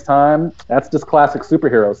race against time, that's just classic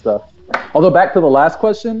superhero stuff. Although back to the last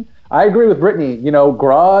question, I agree with Brittany.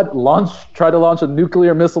 Grodd tried to launch a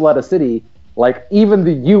nuclear missile at a city. Like, even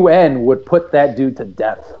the UN would put that dude to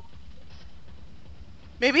death.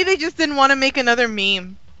 Maybe they just didn't want to make another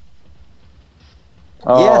meme.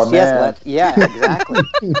 Oh, yes, exactly.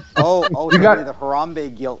 Suddenly the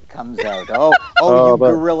Harambe guilt comes out. You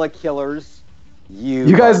gorilla killers.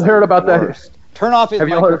 You guys heard about that? Turn off his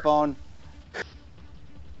microphone.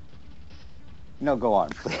 No, go on,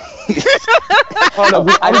 please. I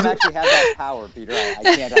don't actually have that power, Peter. I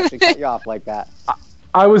can't actually cut you off like that.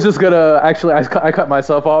 I was just gonna I cut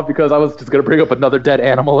myself off because I was just gonna bring up another dead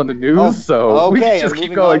animal in the news. We can just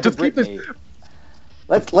keep going. Just keep this.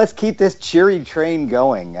 Let's keep this cheery train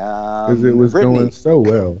going. Because it was going so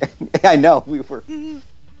well. I know we were.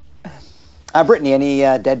 Brittany, any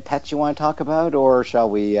dead pets you want to talk about, or shall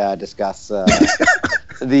we discuss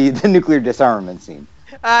the nuclear disarmament scene?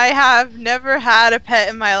 I have never had a pet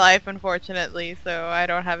in my life, unfortunately, so I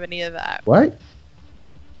don't have any of that. What?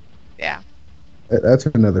 Yeah. That's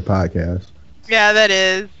another podcast. Yeah, that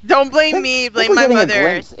is. Don't blame me. Blame my mother. A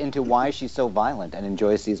glimpse into why she's so violent and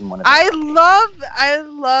enjoys season 1 of I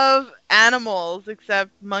love animals,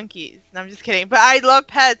 except monkeys. No, I'm just kidding. But I love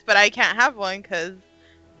pets, but I can't have one because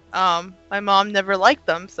my mom never liked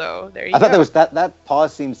them. So there you go. I thought that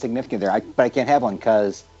pause seemed significant there. But I can't have one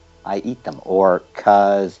because I eat them, or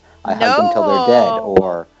because I hug them till they're dead,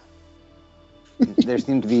 or there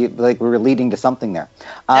seemed to be like we were leading to something there.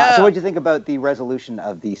 So what did you think about the resolution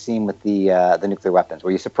of the scene with the nuclear weapons?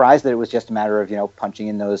 Were you surprised that it was just a matter of punching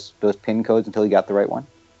in those pin codes until you got the right one?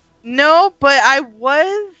 No, but I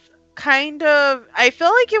was I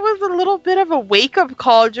felt like it was a little bit of a wake-up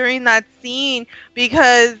call during that scene,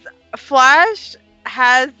 because Flash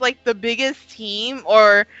has like the biggest team,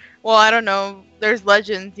 or well, I don't know. There's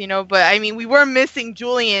legends, but I mean, we were missing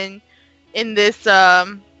Julian in this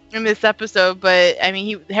episode, but I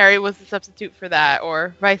mean, Harry was the substitute for that,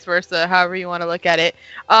 or vice versa, however you want to look at it.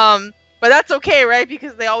 But that's okay, right?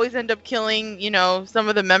 Because they always end up killing, some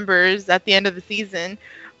of the members at the end of the season.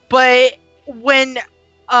 But when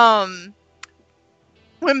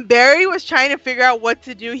Barry was trying to figure out what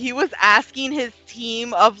to do, he was asking his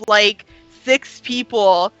team of like 6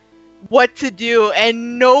 people what to do,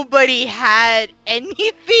 and nobody had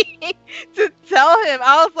anything to tell him.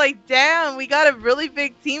 I was like, damn, we got a really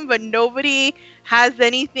big team, but nobody has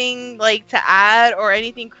anything like to add or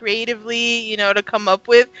anything creatively, to come up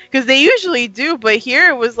with, because they usually do, but here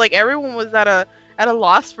it was like everyone was at a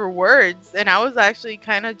loss for words, and I was actually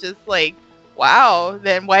kind of just like, wow,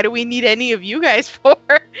 then why do we need any of you guys for?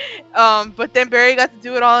 But then Barry got to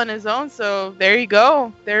do it all on his own, so there you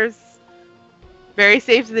go. There's Barry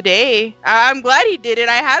saves the day. I'm glad he did it.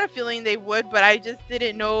 I had a feeling they would, but I just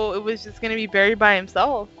didn't know it was just going to be Barry by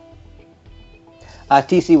himself.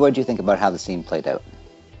 TC, what did you think about how the scene played out?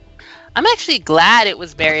 I'm actually glad it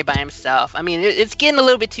was Barry by himself. I mean, it's getting a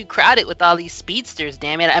little bit too crowded with all these speedsters,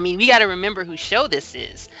 damn it. I mean, we got to remember whose show this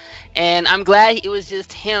is. And I'm glad it was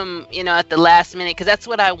just him, at the last minute, because that's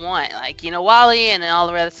what I want. Like, Wally and all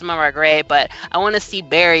the rest of them are great, but I want to see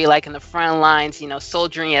Barry, like, in the front lines,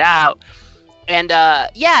 soldiering it out. And,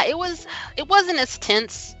 it wasn't as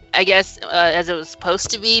tense, I guess, as it was supposed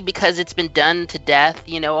to be, because it's been done to death.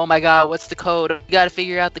 Oh my God, what's the code? You got to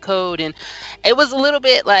figure out the code. And it was a little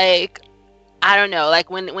bit like, I don't know, like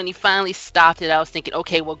when he finally stopped it, I was thinking,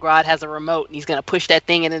 okay, well, Grodd has a remote and he's going to push that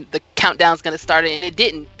thing and then the countdown's going to start, and it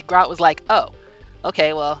didn't. Grodd was like, oh,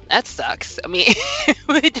 okay, well, that sucks. I mean,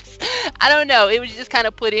 I don't know. It was just kind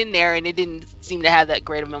of put in there and it didn't seem to have that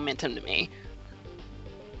great of momentum to me.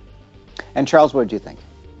 And Charles, what did you think?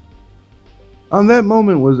 That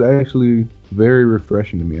moment was actually very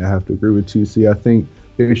refreshing to me. I have to agree with TC. I think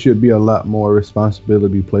there should be a lot more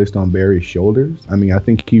responsibility placed on Barry's shoulders. I mean, I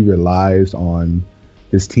think he relies on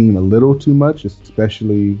his team a little too much,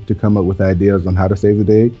 especially to come up with ideas on how to save the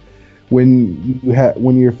day. When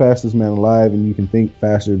you're fastest man alive and you can think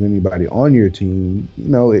faster than anybody on your team,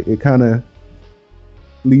 it kind of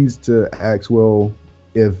leads to ask, well,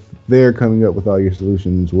 if they're coming up with all your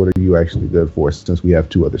solutions, what are you actually good for, since we have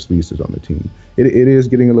 2 other speedsters on the team? It is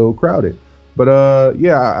getting a little crowded. But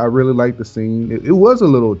I really liked the scene. It was a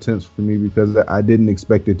little tense for me because I didn't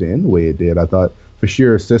expect it to end the way it did. I thought for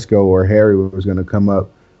sure Cisco or Harry was going to come up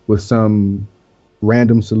with some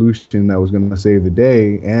random solution that was going to save the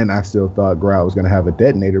day, and I still thought Grodd was going to have a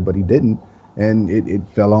detonator, but he didn't, and it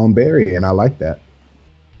fell on Barry, and I like that.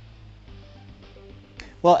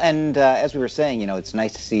 Well, and as we were saying, it's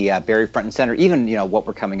nice to see Barry front and center, even, what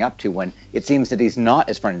we're coming up to when it seems that he's not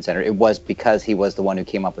as front and center. It was because he was the one who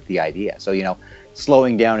came up with the idea. So,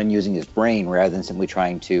 slowing down and using his brain rather than simply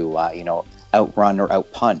trying to, outrun or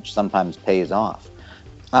outpunch sometimes pays off.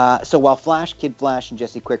 So while Kid Flash, and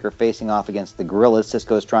Jesse Quick are facing off against the gorillas,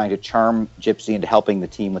 Cisco is trying to charm Gypsy into helping the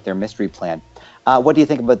team with their mystery plan. What do you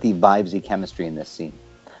think about the Vibesy chemistry in this scene?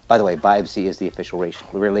 By the way, Vibesy is the official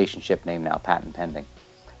relationship name now, patent pending.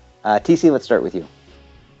 TC, let's start with you.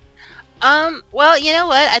 Well, you know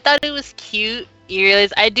what? I thought it was cute. You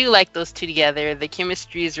realize I do like those 2 together. The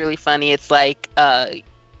chemistry is really funny. It's like, I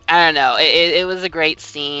don't know. It was a great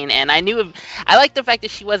scene, and I liked the fact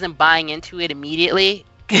that she wasn't buying into it immediately.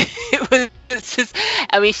 It's just,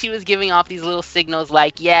 I mean, she was giving off these little signals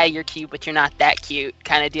like, yeah, you're cute, but you're not that cute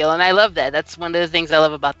kind of deal. And I love that. That's one of the things I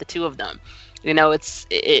love about the 2 of them.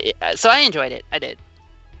 So I enjoyed it. I did.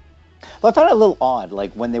 Well, I found it a little odd,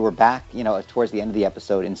 like when they were back, towards the end of the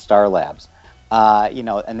episode in Star Labs,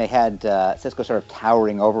 and they had Cisco sort of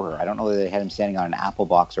towering over her. I don't know whether they had him standing on an apple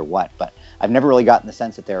box or what, but I've never really gotten the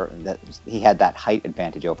sense that he had that height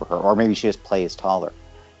advantage over her, or maybe she just plays taller.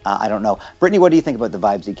 I don't know. Brittany, what do you think about the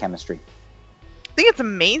Vibesy chemistry? I think it's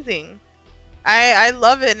amazing. I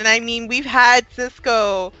love it, and I mean, we've had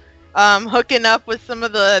Cisco hooking up with some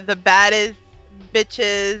of the baddest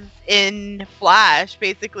bitches in Flash,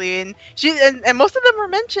 basically, and and most of them were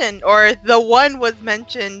mentioned, or the one was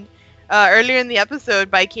mentioned earlier in the episode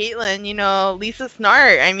by Caitlin. Lisa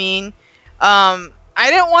Snart. I mean, I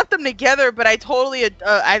didn't want them together, but I totally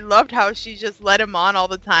I loved how she just led him on all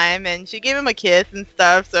the time, and she gave him a kiss and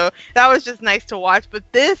stuff. So that was just nice to watch. But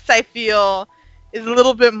this, I feel, is a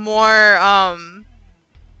little bit more. I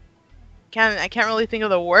can't really think of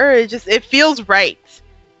the word. It feels right.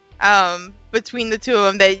 Between the 2 of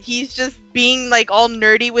them, that he's just being like all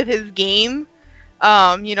nerdy with his game,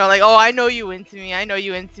 like, oh, I know you into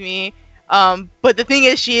me, But the thing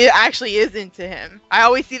is, she actually is into him. I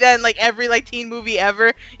always see that in like every like teen movie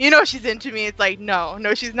ever. She's into me. It's like, no,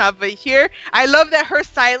 she's not. But here, I love that her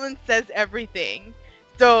silence says everything.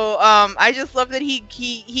 So I just love that he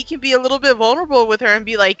can be a little bit vulnerable with her and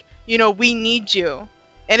be like, we need you.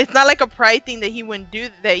 And it's not like a pride thing that he wouldn't do,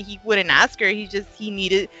 that he wouldn't ask her.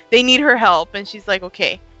 They need her help, and she's like,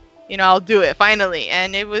 okay, I'll do it finally.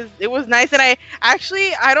 And it was nice. And I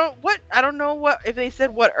don't know what if they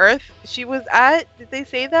said what Earth she was at. Did they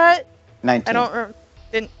say that? 19.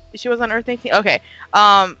 She was on Earth 19. Okay.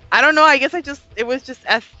 I don't know. I guess it was just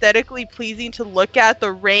aesthetically pleasing to look at,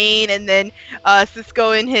 the rain, and then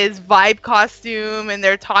Cisco in his vibe costume, and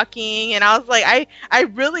they're talking, and I was like, I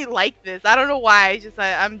really like this. I don't know why.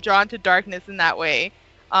 I'm drawn to darkness in that way.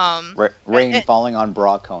 Rain falling on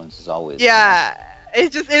bra cones is always. Yeah.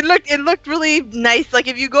 It looked really nice. Like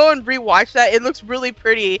if you go and rewatch that, it looks really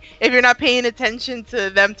pretty if you're not paying attention to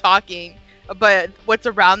them talking, but what's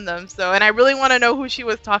around them. So, and I really want to know who she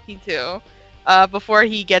was talking to before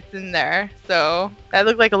he gets in there. So that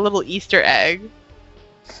looked like a little Easter egg.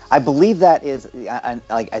 I believe that is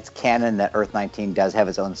like it's canon that Earth 19 does have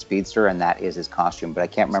its own speedster, and that is his costume, but I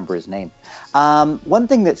can't remember his name. One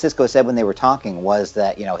thing that Cisco said when they were talking was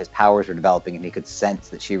that his powers were developing, and he could sense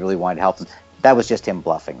that she really wanted to help him. That was just him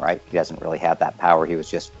bluffing, right? He doesn't really have that power. He was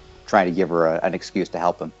just trying to give her an excuse to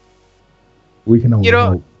help him. We can only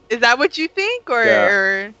hope. Is that what you think,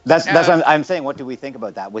 or that's what I'm saying? What do we think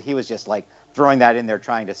about that? Well, he was just like throwing that in there,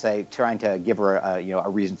 trying to give her a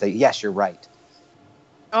reason to say, yes, you're right.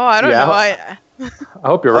 Oh, I don't know. I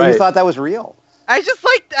hope you're right. You thought that was real? I just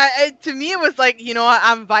like to me it was like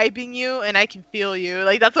I'm vibing you and I can feel you.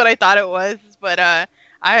 Like that's what I thought it was. But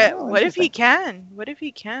what if he can? What if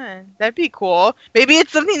he can? That'd be cool. Maybe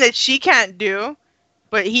it's something that she can't do,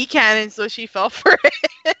 but he can, and so she fell for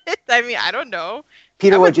it. I mean, I don't know.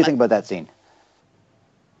 Peter, what did you think about that scene?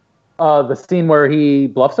 The scene where he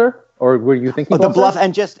bluffs her, or were you thinking the bluff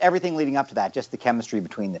and just everything leading up to that, just the chemistry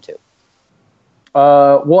between the two.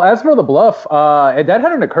 Well, as for the bluff, that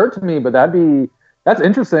hadn't occurred to me, but that's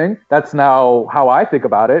interesting. That's now how I think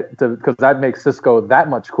about it, because that makes Cisco that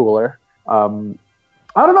much cooler.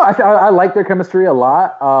 I don't know. I like their chemistry a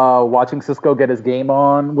lot. Watching Cisco get his game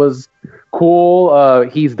on was cool.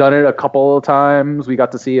 He's done it a couple of times. We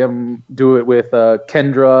got to see him do it with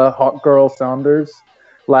Kendra Hawk Girl Saunders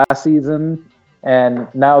last season,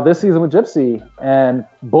 and now this season with Gypsy. And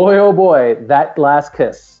boy, oh boy, that last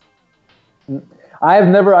kiss. I have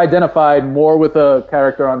never identified more with a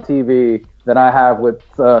character on TV than I have with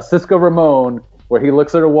Cisco Ramon, where he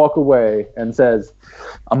looks at her walk away and says,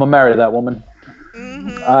 "I'm gonna marry that woman."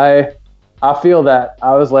 Mm-hmm. I feel that.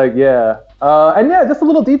 I was like, yeah. And yeah, just the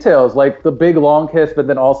little details, like the big long kiss, but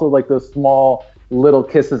then also like those small little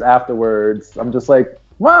kisses afterwards. I'm just like,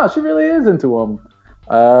 wow, she really is into him.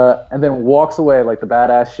 And then walks away like the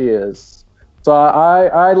badass she is. So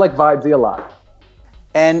I like Vibesy a lot.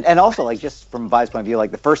 And also, like, just from Vi's point of view,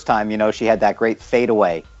 like the first time, she had that great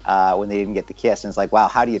fadeaway when they didn't get the kiss. And it's like, wow,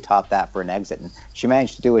 how do you top that for an exit? And she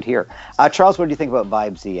managed to do it here. Charles, what do you think about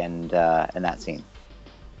Vibesy and that scene?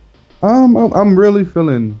 I'm really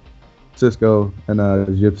feeling Cisco and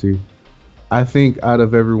Gypsy. I think out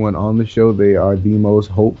of everyone on the show, they are the most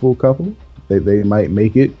hopeful couple. They might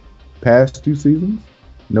make it past 2 seasons.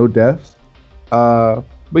 No deaths. But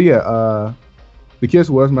yeah, the kiss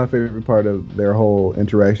was my favorite part of their whole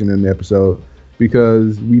interaction in the episode,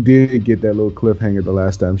 because we did get that little cliffhanger the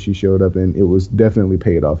last time she showed up, and it was definitely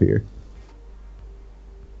paid off here.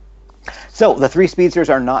 So the 3 speedsters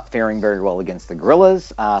are not faring very well against the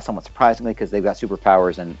gorillas, somewhat surprisingly, because they've got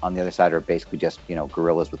superpowers, and on the other side are basically just,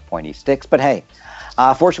 gorillas with pointy sticks. But hey,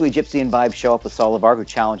 fortunately, Gypsy and Vibe show up with Solivar, who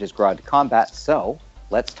challenges Grodd to combat. So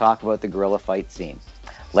let's talk about the gorilla fight scene.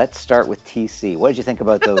 Let's start with TC. What did you think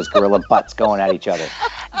about those gorilla butts going at each other?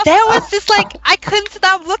 That was just like, I couldn't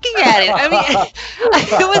stop looking at it. I mean,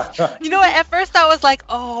 it was, at first I was like,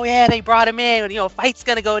 oh yeah, they brought him in, fight's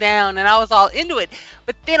gonna go down, and I was all into it.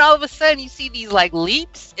 But then all of a sudden you see these like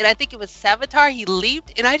leaps, and I think it was Savitar, he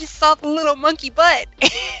leaped, and I just saw the little monkey butt.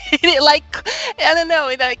 And it like, I don't know,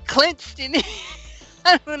 it like clenched, and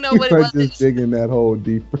I don't know what it was. Just digging that hole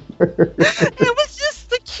deeper. It was just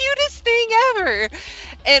the cutest thing ever.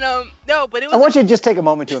 And no, but it was. I want you to just take a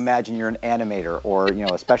moment to imagine you're an animator or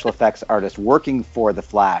a special effects artist working for the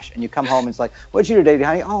Flash, and you come home and it's like, "What'd you do today,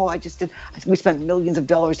 honey?" "Oh, I just did. We spent millions of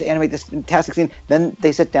dollars to animate this fantastic scene." Then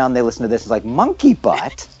they sit down, they listen to this. It's like monkey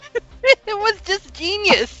butt. It was just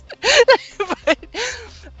genius.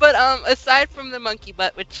 but But aside from the monkey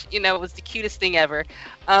butt, which was the cutest thing ever,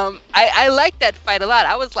 I like that fight a lot.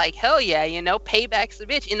 I was like, hell yeah, payback's a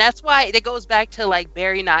bitch, and that's why it goes back to like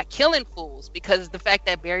Barry not killing fools, because the fact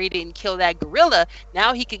that Barry didn't kill that gorilla,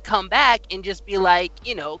 now he could come back and just be like,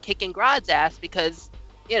 kicking Grodd's ass because.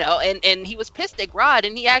 And he was pissed at Grodd,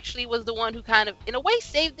 and he actually was the one who kind of, in a way,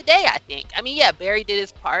 saved the day, I think. I mean, yeah, Barry did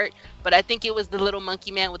his part, but I think it was the little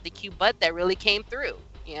monkey man with the cute butt that really came through,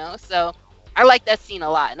 So I like that scene a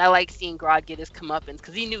lot, and I like seeing Grodd get his comeuppance,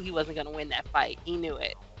 because he knew he wasn't going to win that fight. He knew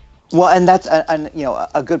it. Well, and that's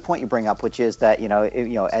a good point you bring up, which is that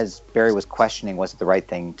as Barry was questioning, was it the right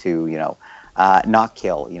thing to not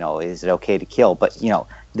kill? Is it okay to kill? But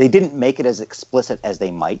they didn't make it as explicit as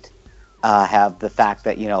they might. Have the fact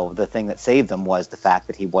that the thing that saved them was the fact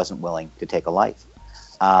that he wasn't willing to take a life.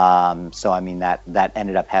 So I mean that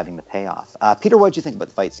ended up having the payoff. Peter, what did you think about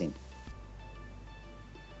the fight scene?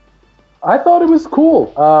 I thought it was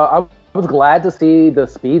cool. I was glad to see the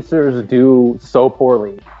speedsters do so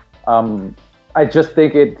poorly. I just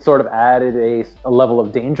think it sort of added a level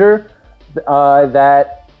of danger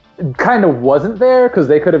that kind of wasn't there, because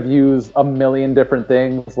they could have used a million different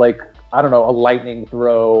things, like, I don't know, a lightning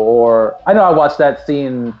throw, or I know I watched that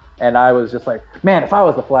scene and I was just like, man, if I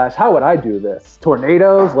was the Flash, how would I do this?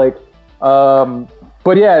 Tornadoes, like,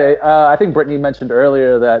 but yeah, I think Brittany mentioned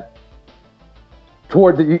earlier that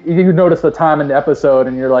you notice the time in the episode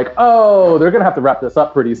and you're like, oh, they're gonna have to wrap this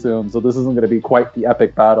up pretty soon, so this isn't gonna be quite the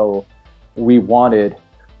epic battle we wanted.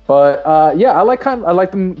 But yeah, I like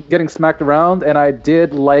them getting smacked around, and I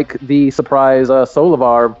did like the surprise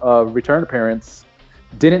Solivar return appearance.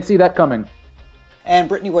 Didn't see that coming. And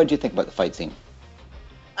Brittany, what did you think about the fight scene?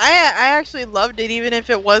 I actually loved it, even if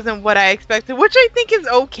it wasn't what I expected, which I think is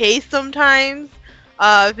okay sometimes.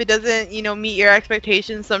 If it doesn't, meet your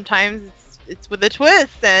expectations, sometimes it's with a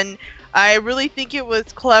twist. And I really think it was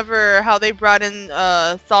clever how they brought in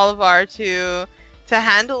Solivar to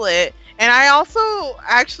handle it. And I also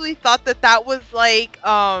actually thought that was like,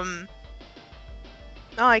 I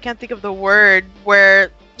can't think of the word,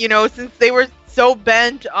 where, since they were so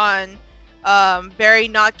bent on Barry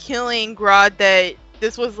not killing Grodd, that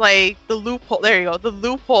this was like the loophole. There you go, the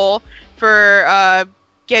loophole for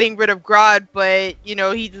getting rid of Grodd, but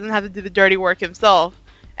he doesn't have to do the dirty work himself,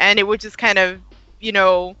 and it would just kind of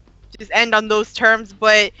just end on those terms.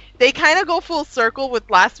 But they kind of go full circle with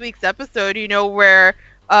last week's episode, where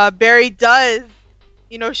Barry does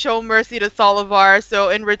show mercy to Solivar, so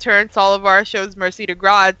in return Solivar shows mercy to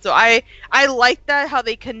Grodd. So I like that, how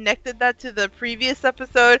they connected that to the previous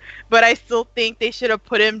episode, but I still think they should have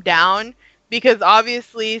put him down, because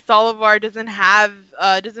obviously Solivar doesn't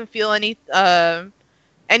feel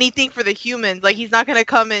anything for the humans. Like, he's not gonna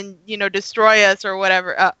come and destroy us or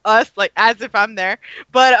whatever, us, like, as if I'm there.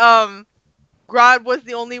 But Grodd was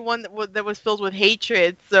the only one that was filled with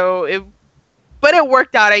hatred, so But it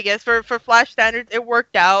worked out, I guess. For Flash standards, it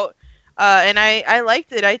worked out. And I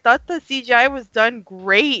liked it. I thought the CGI was done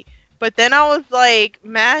great. But then I was like,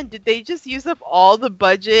 man, did they just use up all the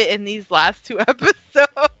budget in these last 2 episodes?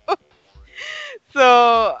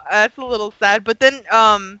 So that's a little sad. But then,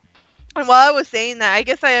 and while I was saying that, I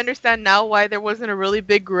guess I understand now why there wasn't a really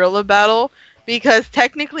big gorilla battle. Because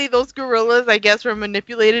technically those gorillas, I guess, were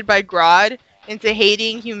manipulated by Grodd into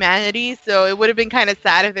hating humanity, so it would have been kind of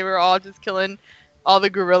sad if they were all just killing all the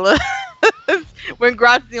gorillas when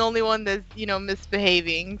Grodd's the only one that's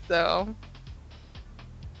misbehaving. So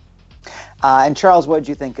and Charles, what did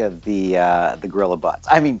you think of the gorilla butts?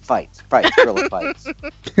 I mean, fights, gorilla fights.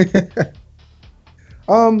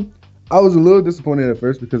 I was a little disappointed at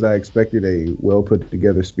first, because I expected a well put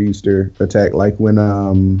together speedster attack, like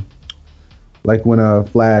when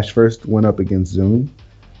Flash first went up against Zoom.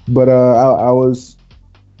 But I was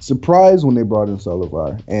surprised when they brought in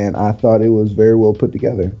Solivar, and I thought it was very well put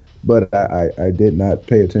together. But I did not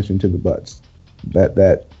pay attention to the butts.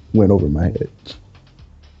 That went over my head.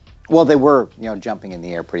 Well, they were, jumping in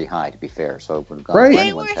the air pretty high, to be fair, so it would have gone right. over They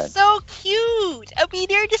anyone's were head. so cute. I mean,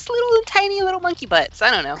 they're just tiny little monkey butts. I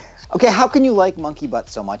don't know. Okay, how can you like monkey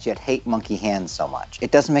butts so much yet hate monkey hands so much?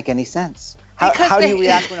 It doesn't make any sense. How do you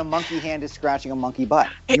react when a monkey hand is scratching a monkey butt?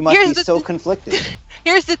 You must be so conflicted.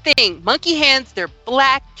 Here's the thing. Monkey hands, they're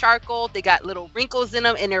black, charcoal, they got little wrinkles in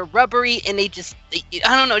them, and they're rubbery, and I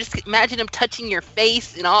don't know, just imagine them touching your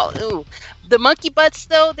face and all. Ooh. The monkey butts,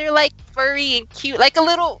 though, they're like furry and cute, like a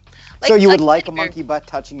little... So you would like a monkey butt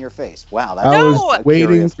touching your face? Wow, that's I was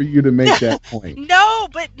waiting for you to make that point. No,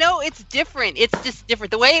 it's different. It's just different.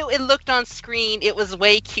 The way it looked on screen, it was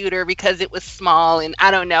way cuter because it was small, and I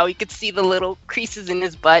don't know, you could see the little creases in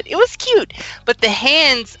his butt. It was cute. But the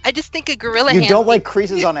hands, I just think a gorilla hand. You don't like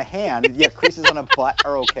creases on a hand, yet creases on a butt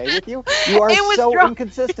are okay with you? You are so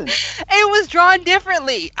inconsistent. It was drawn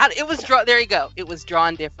differently. There you go. It was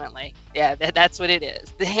drawn differently. Yeah, that's what it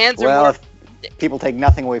is. The hands are more... If people take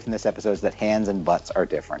nothing away from this episode, is that hands and butts are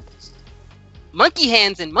different. Monkey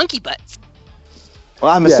hands and monkey butts.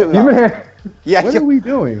 Well, I'm assuming... What are we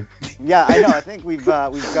doing? Yeah, I know. I think we've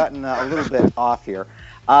gotten a little bit off here.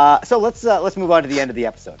 So let's move on to the end of the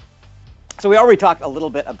episode. So we already talked a little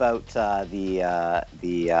bit about the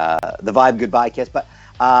vibe goodbye kiss, but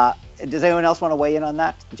does anyone else want to weigh in on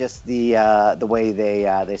that? Just the way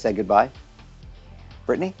they said goodbye.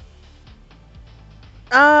 Brittany?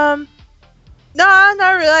 No,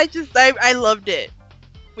 not really. I loved it.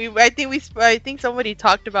 I think somebody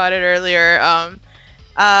talked about it earlier.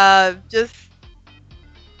 I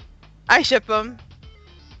ship him.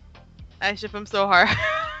 I ship him so hard,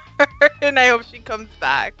 and I hope she comes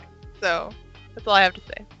back. So that's all I have to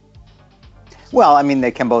say. Well, I mean,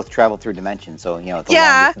 they can both travel through dimensions, so it's a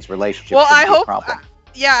long distance relationship. Well, I hope. Problem.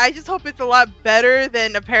 I just hope it's a lot better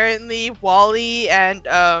than apparently Wally and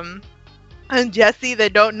Jesse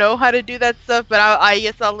that don't know how to do that stuff. But I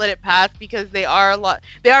guess I'll let it pass because they are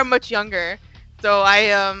much younger. So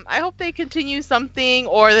I hope they continue something,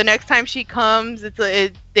 or the next time she comes,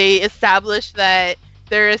 they establish that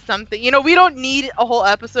there is something. We don't need a whole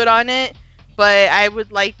episode on it, but I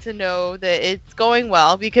would like to know that it's going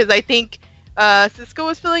well, because I think Cisco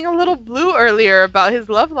was feeling a little blue earlier about his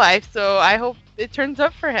love life. So I hope it turns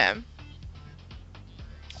up for him.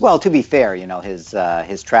 Well, to be fair,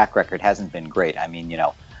 his track record hasn't been great. I mean,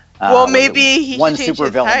 well, maybe he one should change super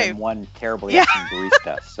his villain type. and one terribly acting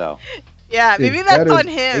barista. So. Yeah, maybe that's on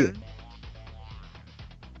him.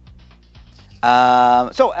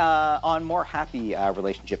 On more happy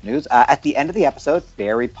relationship news, at the end of the episode,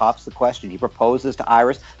 Barry pops the question. He proposes to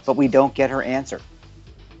Iris, but we don't get her answer.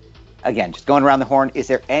 Again, just going around the horn, is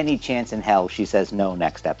there any chance in hell she says no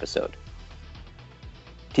next episode?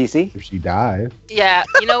 TC? If she dies. Yeah,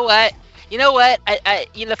 you know what?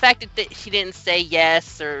 The fact that she didn't say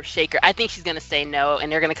yes or shake her, I think she's going to say no, and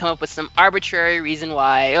they're going to come up with some arbitrary reason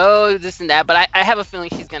why, this and that, but I have a feeling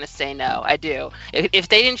she's going to say no. I do. If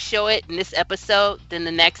they didn't show it in this episode, then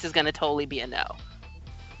the next is going to totally be a no.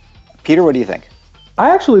 Peter, what do you think?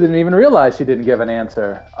 I actually didn't even realize she didn't give an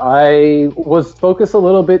answer. I was focused a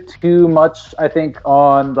little bit too much, I think,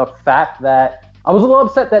 on the fact that I was a little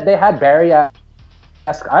upset that they had Barry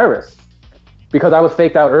ask Iris. Because I was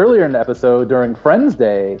faked out earlier in the episode during Friends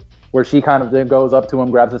Day, where she kind of then goes up to him,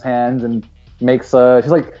 grabs his hands, and makes she's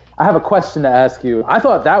like, I have a question to ask you. I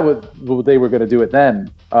thought they were going to do it then.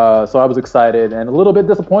 So I was excited and a little bit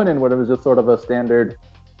disappointed when it was just sort of a standard,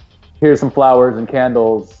 here's some flowers and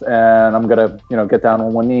candles, and I'm going to, get down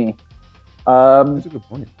on one knee. That's a good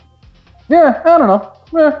point. Yeah, I don't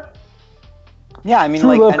know. Yeah, I mean,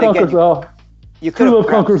 True love conquers all. True love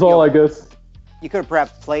conquers all, I guess. You could have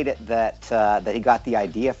perhaps played it that he got the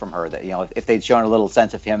idea from her, that if they'd shown a little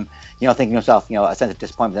sense of him, thinking to himself, a sense of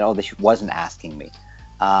disappointment that she wasn't asking me.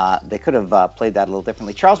 They could have played that a little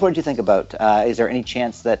differently. Charles, what did you think about? Is there any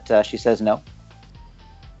chance that she says no?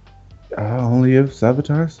 Only if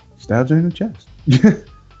Sabotage stabs her in the chest.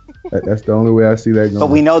 That's the only way I see that going. But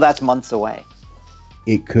we know that's months away.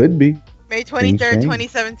 It could be. May 23rd,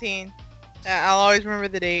 2017. I'll always remember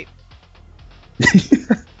the date.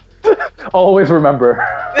 Always remember.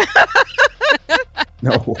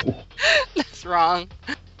 No. That's wrong.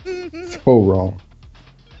 So wrong.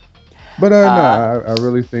 But no, I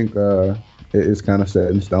really think it's kind of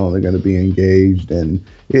set in stone. They're going to be engaged, and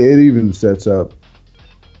it even sets up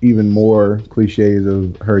even more cliches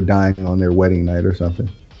of her dying on their wedding night or something.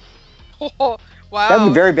 Oh, wow. That'd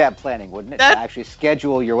be very bad planning, wouldn't it? To actually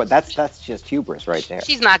schedule your that's just hubris right there.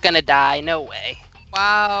 She's not going to die. No way.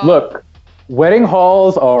 Wow. Look. Wedding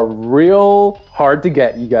halls are real hard to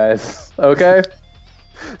get, you guys. Okay,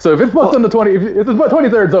 so if it's booked on the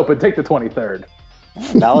 23rd's open, take the 23rd.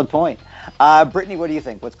 Valid point. Brittany, what do you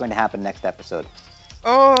think? What's going to happen next episode?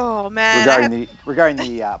 Oh man, regarding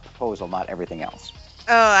the proposal, not everything else.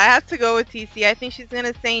 Oh, I have to go with TC. I think she's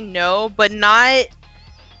gonna say no, but not.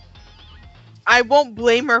 I won't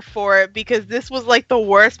blame her for it, because this was like the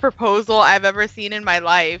worst proposal I've ever seen in my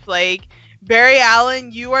life. Like, Barry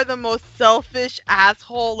Allen, you are the most selfish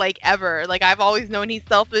asshole ever. I've always known he's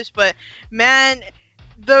selfish, but man,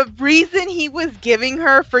 the reason he was giving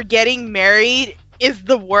her for getting married is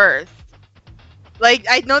the worst.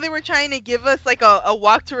 I know they were trying to give us a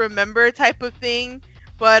walk to remember type of thing,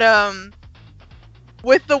 but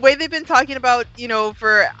with the way they've been talking about,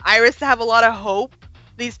 for Iris to have a lot of hope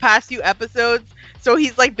these past few episodes. So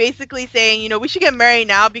he's like basically saying, we should get married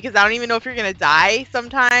now because I don't even know if you're gonna die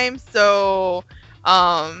sometime. So,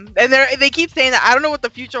 and they keep saying that I don't know what the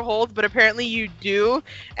future holds, but apparently you do.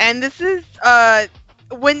 And this is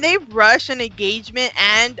when they rush an engagement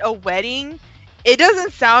and a wedding, it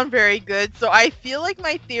doesn't sound very good. So I feel like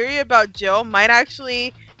my theory about Jill might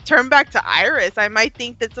actually turn back to Iris. I might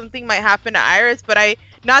think that something might happen to Iris, but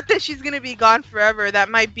not that she's gonna be gone forever. That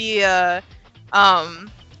might be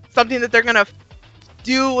something that they're gonna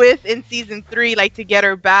do with in season 3, like to get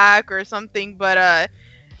her back or something. But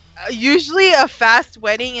usually a fast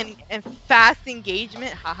wedding and fast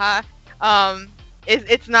engagement,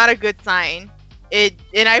 it's not a good sign.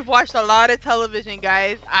 And I've watched a lot of television,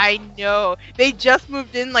 guys. I know they just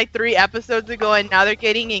moved in like 3 episodes ago, and now they're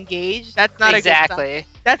getting engaged. That's not a good sign.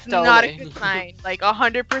 That's totally not a good sign. Like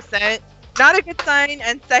 100%, not a good sign.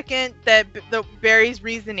 And second, that the Barry's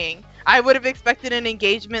reasoning. I would have expected an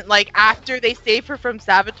engagement like after they save her from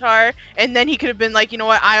Savitar, and then he could have been like, you know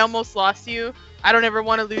what, I almost lost you. I don't ever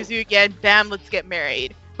want to lose you again. Bam, let's get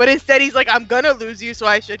married. But instead, he's like, I'm gonna lose you,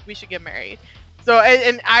 so we should get married. So,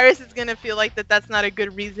 and Iris is gonna feel like that's not a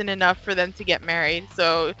good reason enough for them to get married.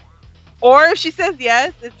 So, or if she says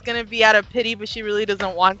yes, it's gonna be out of pity, but she really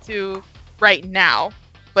doesn't want to right now.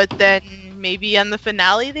 But then maybe on the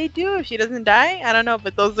finale they do if she doesn't die. I don't know,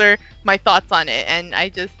 but those are my thoughts on it, and I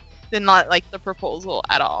just did not like the proposal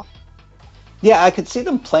at all. Yeah, I could see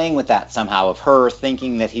them playing with that somehow, of her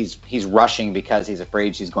thinking that he's rushing because he's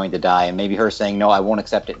afraid she's going to die, and maybe her saying, no, I won't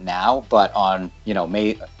accept it now, but on,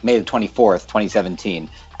 May the 24th, 2017,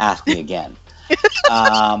 ask me again.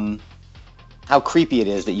 How creepy it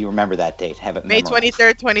is that you remember that date. Have it May memorized.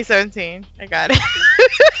 23rd, 2017. I got it.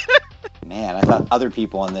 Man, I thought other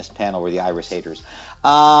people on this panel were the Iris haters.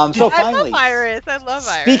 So finally, I love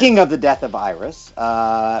Iris. Speaking of the death of Iris,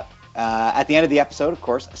 at the end of the episode, of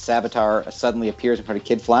course, Savitar suddenly appears in front of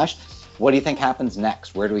Kid Flash. What do you think happens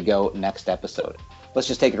next? Where do we go next episode? Let's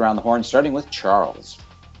just take it around the horn, starting with Charles.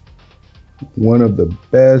 One of the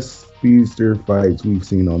best speedster fights we've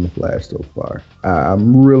seen on the Flash so far.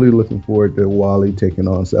 I'm really looking forward to Wally taking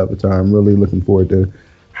on Savitar. I'm really looking forward to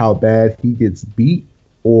how bad he gets beat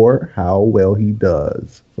or how well he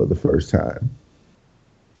does for the first time.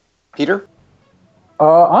 Peter?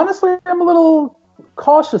 Honestly, I'm a little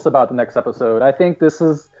cautious about the next episode. I think this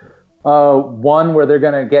is one where they're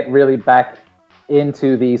going to get really back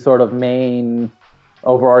into the sort of main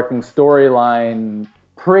overarching storyline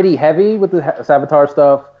pretty heavy with the Savitar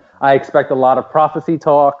stuff. I expect a lot of prophecy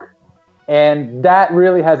talk, and that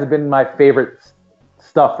really hasn't been my favorite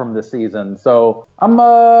stuff from this season. So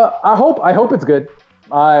I hope it's good.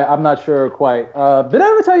 I'm not sure quite. Did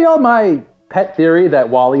I ever tell y'all my pet theory that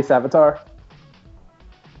Wally's Savitar?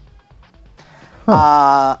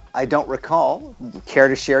 I don't recall. Care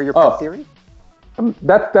to share your pet theory?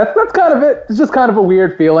 That's kind of it. It's just kind of a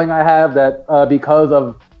weird feeling I have that because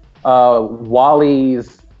of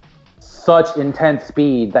Wally's such intense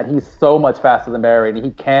speed, that he's so much faster than Barry, and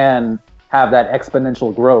he can have that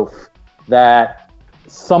exponential growth, that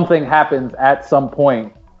something happens at some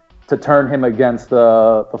point to turn him against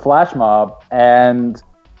the Flash mob, and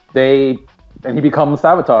he becomes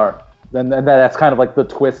Savitar. And that's kind of like the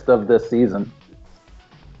twist of this season.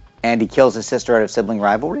 And he kills his sister out of sibling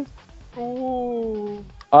rivalry? Ooh.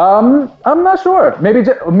 I'm not sure.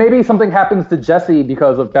 Maybe something happens to Jesse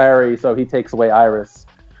because of Barry, so he takes away Iris.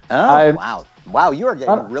 Oh, wow. Wow, you are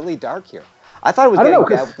getting really dark here. I thought it was getting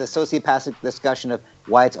bad with the sociopathic discussion of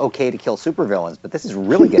why it's okay to kill supervillains, but this is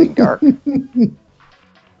really getting dark.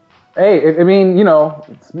 Hey, I mean,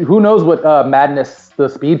 who knows what madness the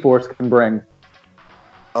Speed Force can bring.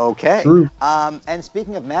 Okay. True. And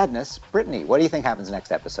speaking of madness, Brittany, what do you think happens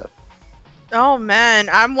next episode? Oh man,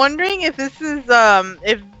 I'm wondering if this is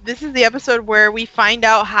the episode where we find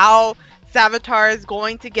out how Savitar is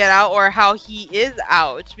going to get out, or how he is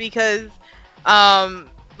out, because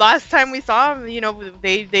last time we saw him,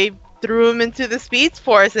 they threw him into the Speed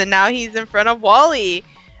Force, and now he's in front of Wally.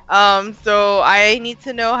 So I need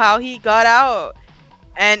to know how he got out,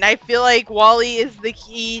 and I feel like Wally is the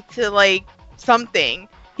key to like something.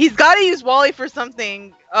 He's got to use Wally for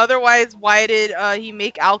something. Otherwise, why did he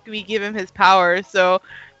make Alchemy give him his power? So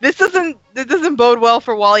this doesn't bode well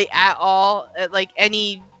for Wally at all, at like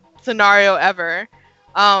any scenario ever.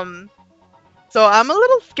 So I'm a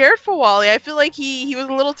little scared for Wally. I feel like he was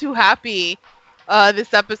a little too happy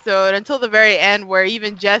this episode until the very end, where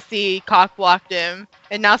even Jesse cock-blocked him,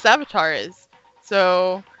 and now Savitar is.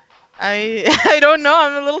 So I don't know.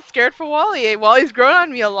 I'm a little scared for Wally. Wally's grown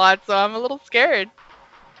on me a lot, so I'm a little scared.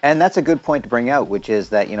 And that's a good point to bring out, which is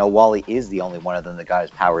that, Wally is the only one of them that got his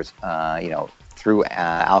powers, through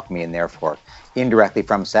alchemy and therefore indirectly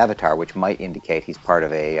from Savitar, which might indicate he's part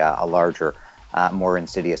of a larger, more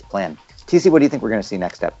insidious plan. TC, what do you think we're going to see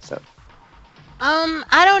next episode?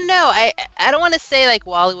 I don't know. I don't want to say like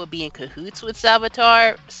Wally would be in cahoots with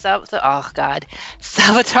Savitar.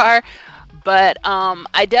 Savitar. But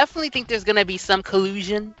I definitely think there's going to be some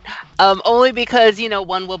collusion, only because,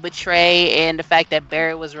 one will betray, and the fact that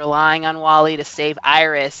Barrett was relying on Wally to save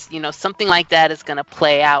Iris, something like that is going to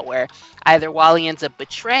play out where either Wally ends up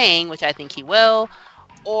betraying, which I think he will,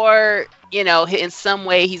 or, in some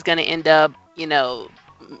way he's going to end up,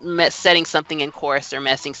 setting something in course or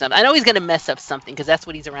messing something. I know he's going to mess up something because that's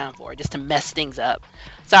what he's around for, just to mess things up.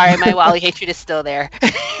 Sorry, my Wally hatred is still there.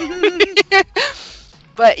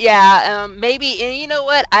 But yeah, maybe, and you know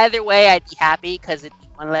what? Either way, I'd be happy because it'd be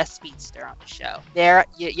one less speedster on the show. There,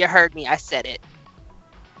 you heard me. I said it.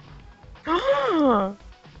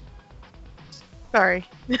 Sorry.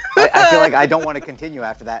 I feel like I don't want to continue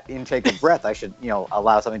after that intake of breath. I should,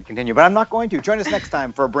 allow something to continue, but I'm not going to. Join us next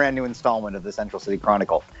time for a brand new installment of the Central City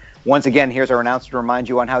Chronicle. Once again, here's our announcer to remind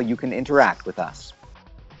you on how you can interact with us.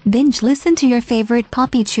 Binge listen to your favorite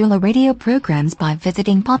Poppy Chula Radio programs by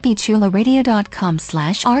visiting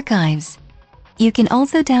poppychularadio.com/archives. You can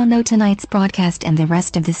also download tonight's broadcast and the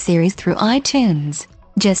rest of the series through iTunes.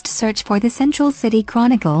 Just search for the Central City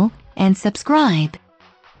Chronicle and subscribe.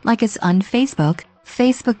 Like us on Facebook,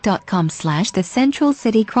 facebook.com/the Central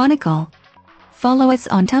City Chronicle. Follow us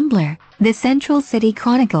on Tumblr,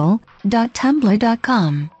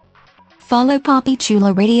 thecentralcitychronicle.tumblr.com. Follow Poppy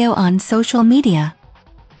Chula Radio on social media.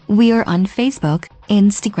 We are on Facebook,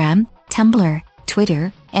 Instagram, Tumblr,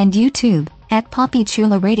 Twitter, and YouTube at Poppy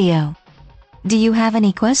Chula Radio. Do you have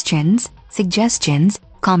any questions, suggestions,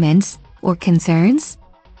 comments, or concerns?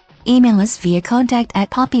 Email us via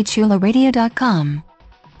contact@poppychularadio.com.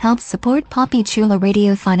 Help support Poppy Chula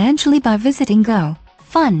Radio financially by visiting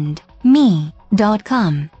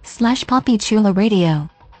gofundme.com/poppychularadio.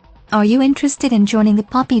 Are you interested in joining the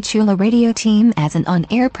Poppy Chula Radio team as an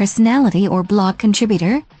on-air personality or blog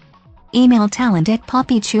contributor? Email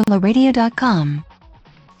talent@poppychularadio.com.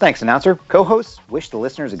 Thanks, announcer. Co-hosts, wish the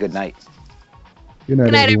listeners a good night. Good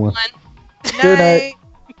night, everyone. Good night.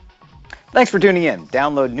 Thanks for tuning in.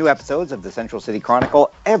 Download new episodes of the Central City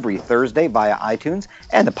Chronicle every Thursday via iTunes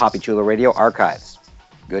and the Poppy Chula Radio archives.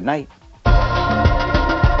 Good night.